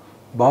చేశాను,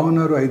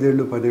 బాగున్నారు 5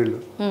 ఏళ్ళు 10 ఏళ్ళు,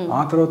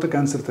 ఆ తర్వాత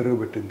క్యాన్సర్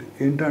తిరగబెట్టింది.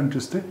 ఏంటని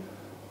చూస్తే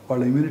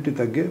వాళ్ళ ఇమ్యూనిటీ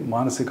తగ్గే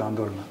మానసిక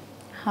ఆందోళన.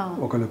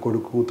 ఒకళ్ళ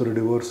కొడుకు కూతురు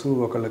డివోర్సు,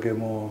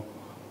 ఒకళ్ళకేమో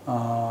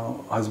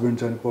హస్బెండ్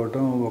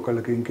చనిపోవటం,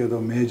 ఒకళ్ళకి ఇంకేదో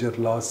మేజర్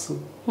లాస్,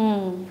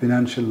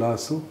 ఫినాన్షియల్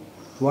లాస్,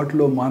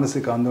 వాటిలో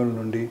మానసిక ఆందోళన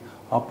నుండి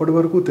అప్పటి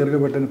వరకు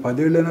తిరగబెట్టని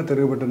 10 ఏళ్ళైనా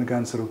తిరగబెట్టని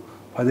క్యాన్సర్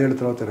 10 ఏళ్ళ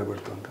తర్వాత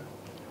తిరగబెడుతుంది.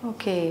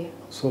 ఓకే,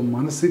 సో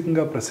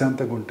మానసికంగా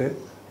ప్రశాంతంగా ఉంటే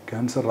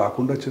క్యాన్సర్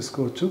రాకుండా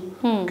చేసుకోవచ్చు,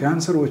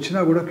 క్యాన్సర్ వచ్చినా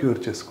కూడా క్యూర్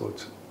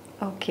చేసుకోవచ్చు.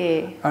 ఓకే,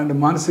 అండ్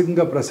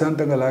మానసికంగా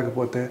ప్రశాంతంగా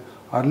లేకపోతే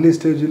అర్లీ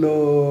స్టేజ్లో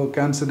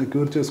క్యాన్సర్ని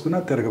క్యూర్ చేసుకున్నా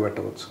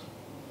తిరగబెట్టవచ్చు.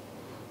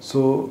 సో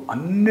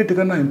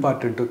అన్నిటికన్నా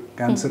ఇంపార్టెంట్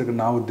క్యాన్సర్కి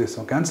నా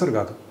ఉద్దేశం, క్యాన్సర్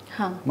కాదు,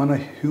 మన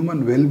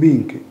హ్యూమన్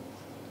వెల్బీయింగ్కి,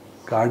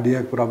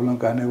 కార్డియాక్ ప్రాబ్లం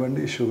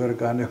కానివ్వండి, షుగర్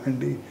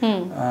కానివ్వండి,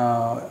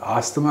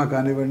 ఆస్తమా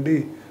కానివ్వండి,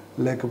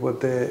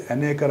 లేకపోతే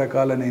అనేక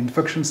రకాలైన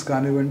ఇన్ఫెక్షన్స్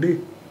కానివ్వండి,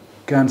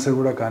 క్యాన్సర్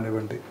కూడా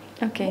కానివ్వండి,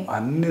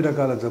 అన్ని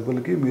రకాల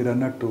జబ్బులకి మీరు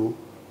అన్నట్టు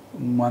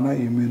మన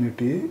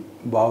ఇమ్యూనిటీ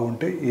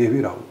బాగుంటే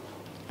ఏవి రావు.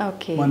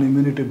 మన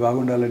ఇమ్యూనిటీ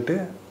బాగుండాలంటే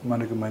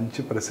మనకి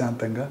మంచి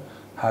ప్రశాంతంగా,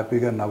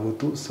 హ్యాపీగా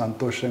నవ్వుతూ,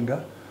 సంతోషంగా,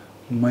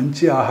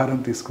 మంచి ఆహారం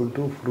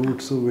తీసుకుంటూ,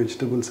 ఫ్రూట్స్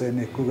వెజిటబుల్స్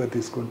అయినా ఎక్కువగా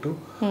తీసుకుంటూ,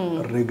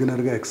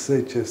 రెగ్యులర్గా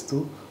ఎక్సర్సైజ్ చేస్తూ,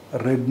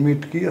 రెడ్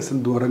మీట్కి అసలు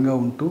దూరంగా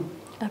ఉంటూ,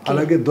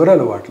 అలాగే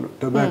దురలవాట్లు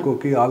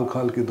టొబాకోకి,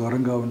 ఆల్కహాల్కి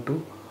దూరంగా ఉంటూ,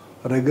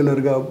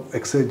 రెగ్యులర్గా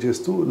ఎక్సర్సైజ్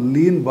చేస్తూ,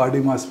 లీన్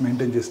బాడీ మాస్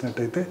మెయింటైన్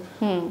చేసినట్టయితే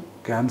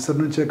క్యాన్సర్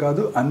నుంచే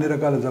కాదు అన్ని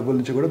రకాల జబ్బుల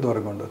నుంచి కూడా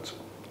దూరంగా ఉండొచ్చు.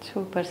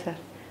 Super sir.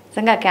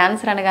 నిజంగా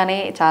క్యాన్సర్ అనగానే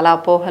చాలా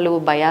అపోహలు,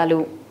 భయాలు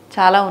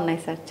చాలా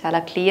ఉన్నాయి సార్.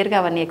 చాలా క్లియర్గా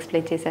అవన్నీ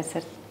ఎక్స్ప్లెయిన్ చేశారు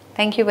sir.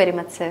 Thank you very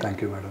much sir.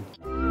 Thank you madam.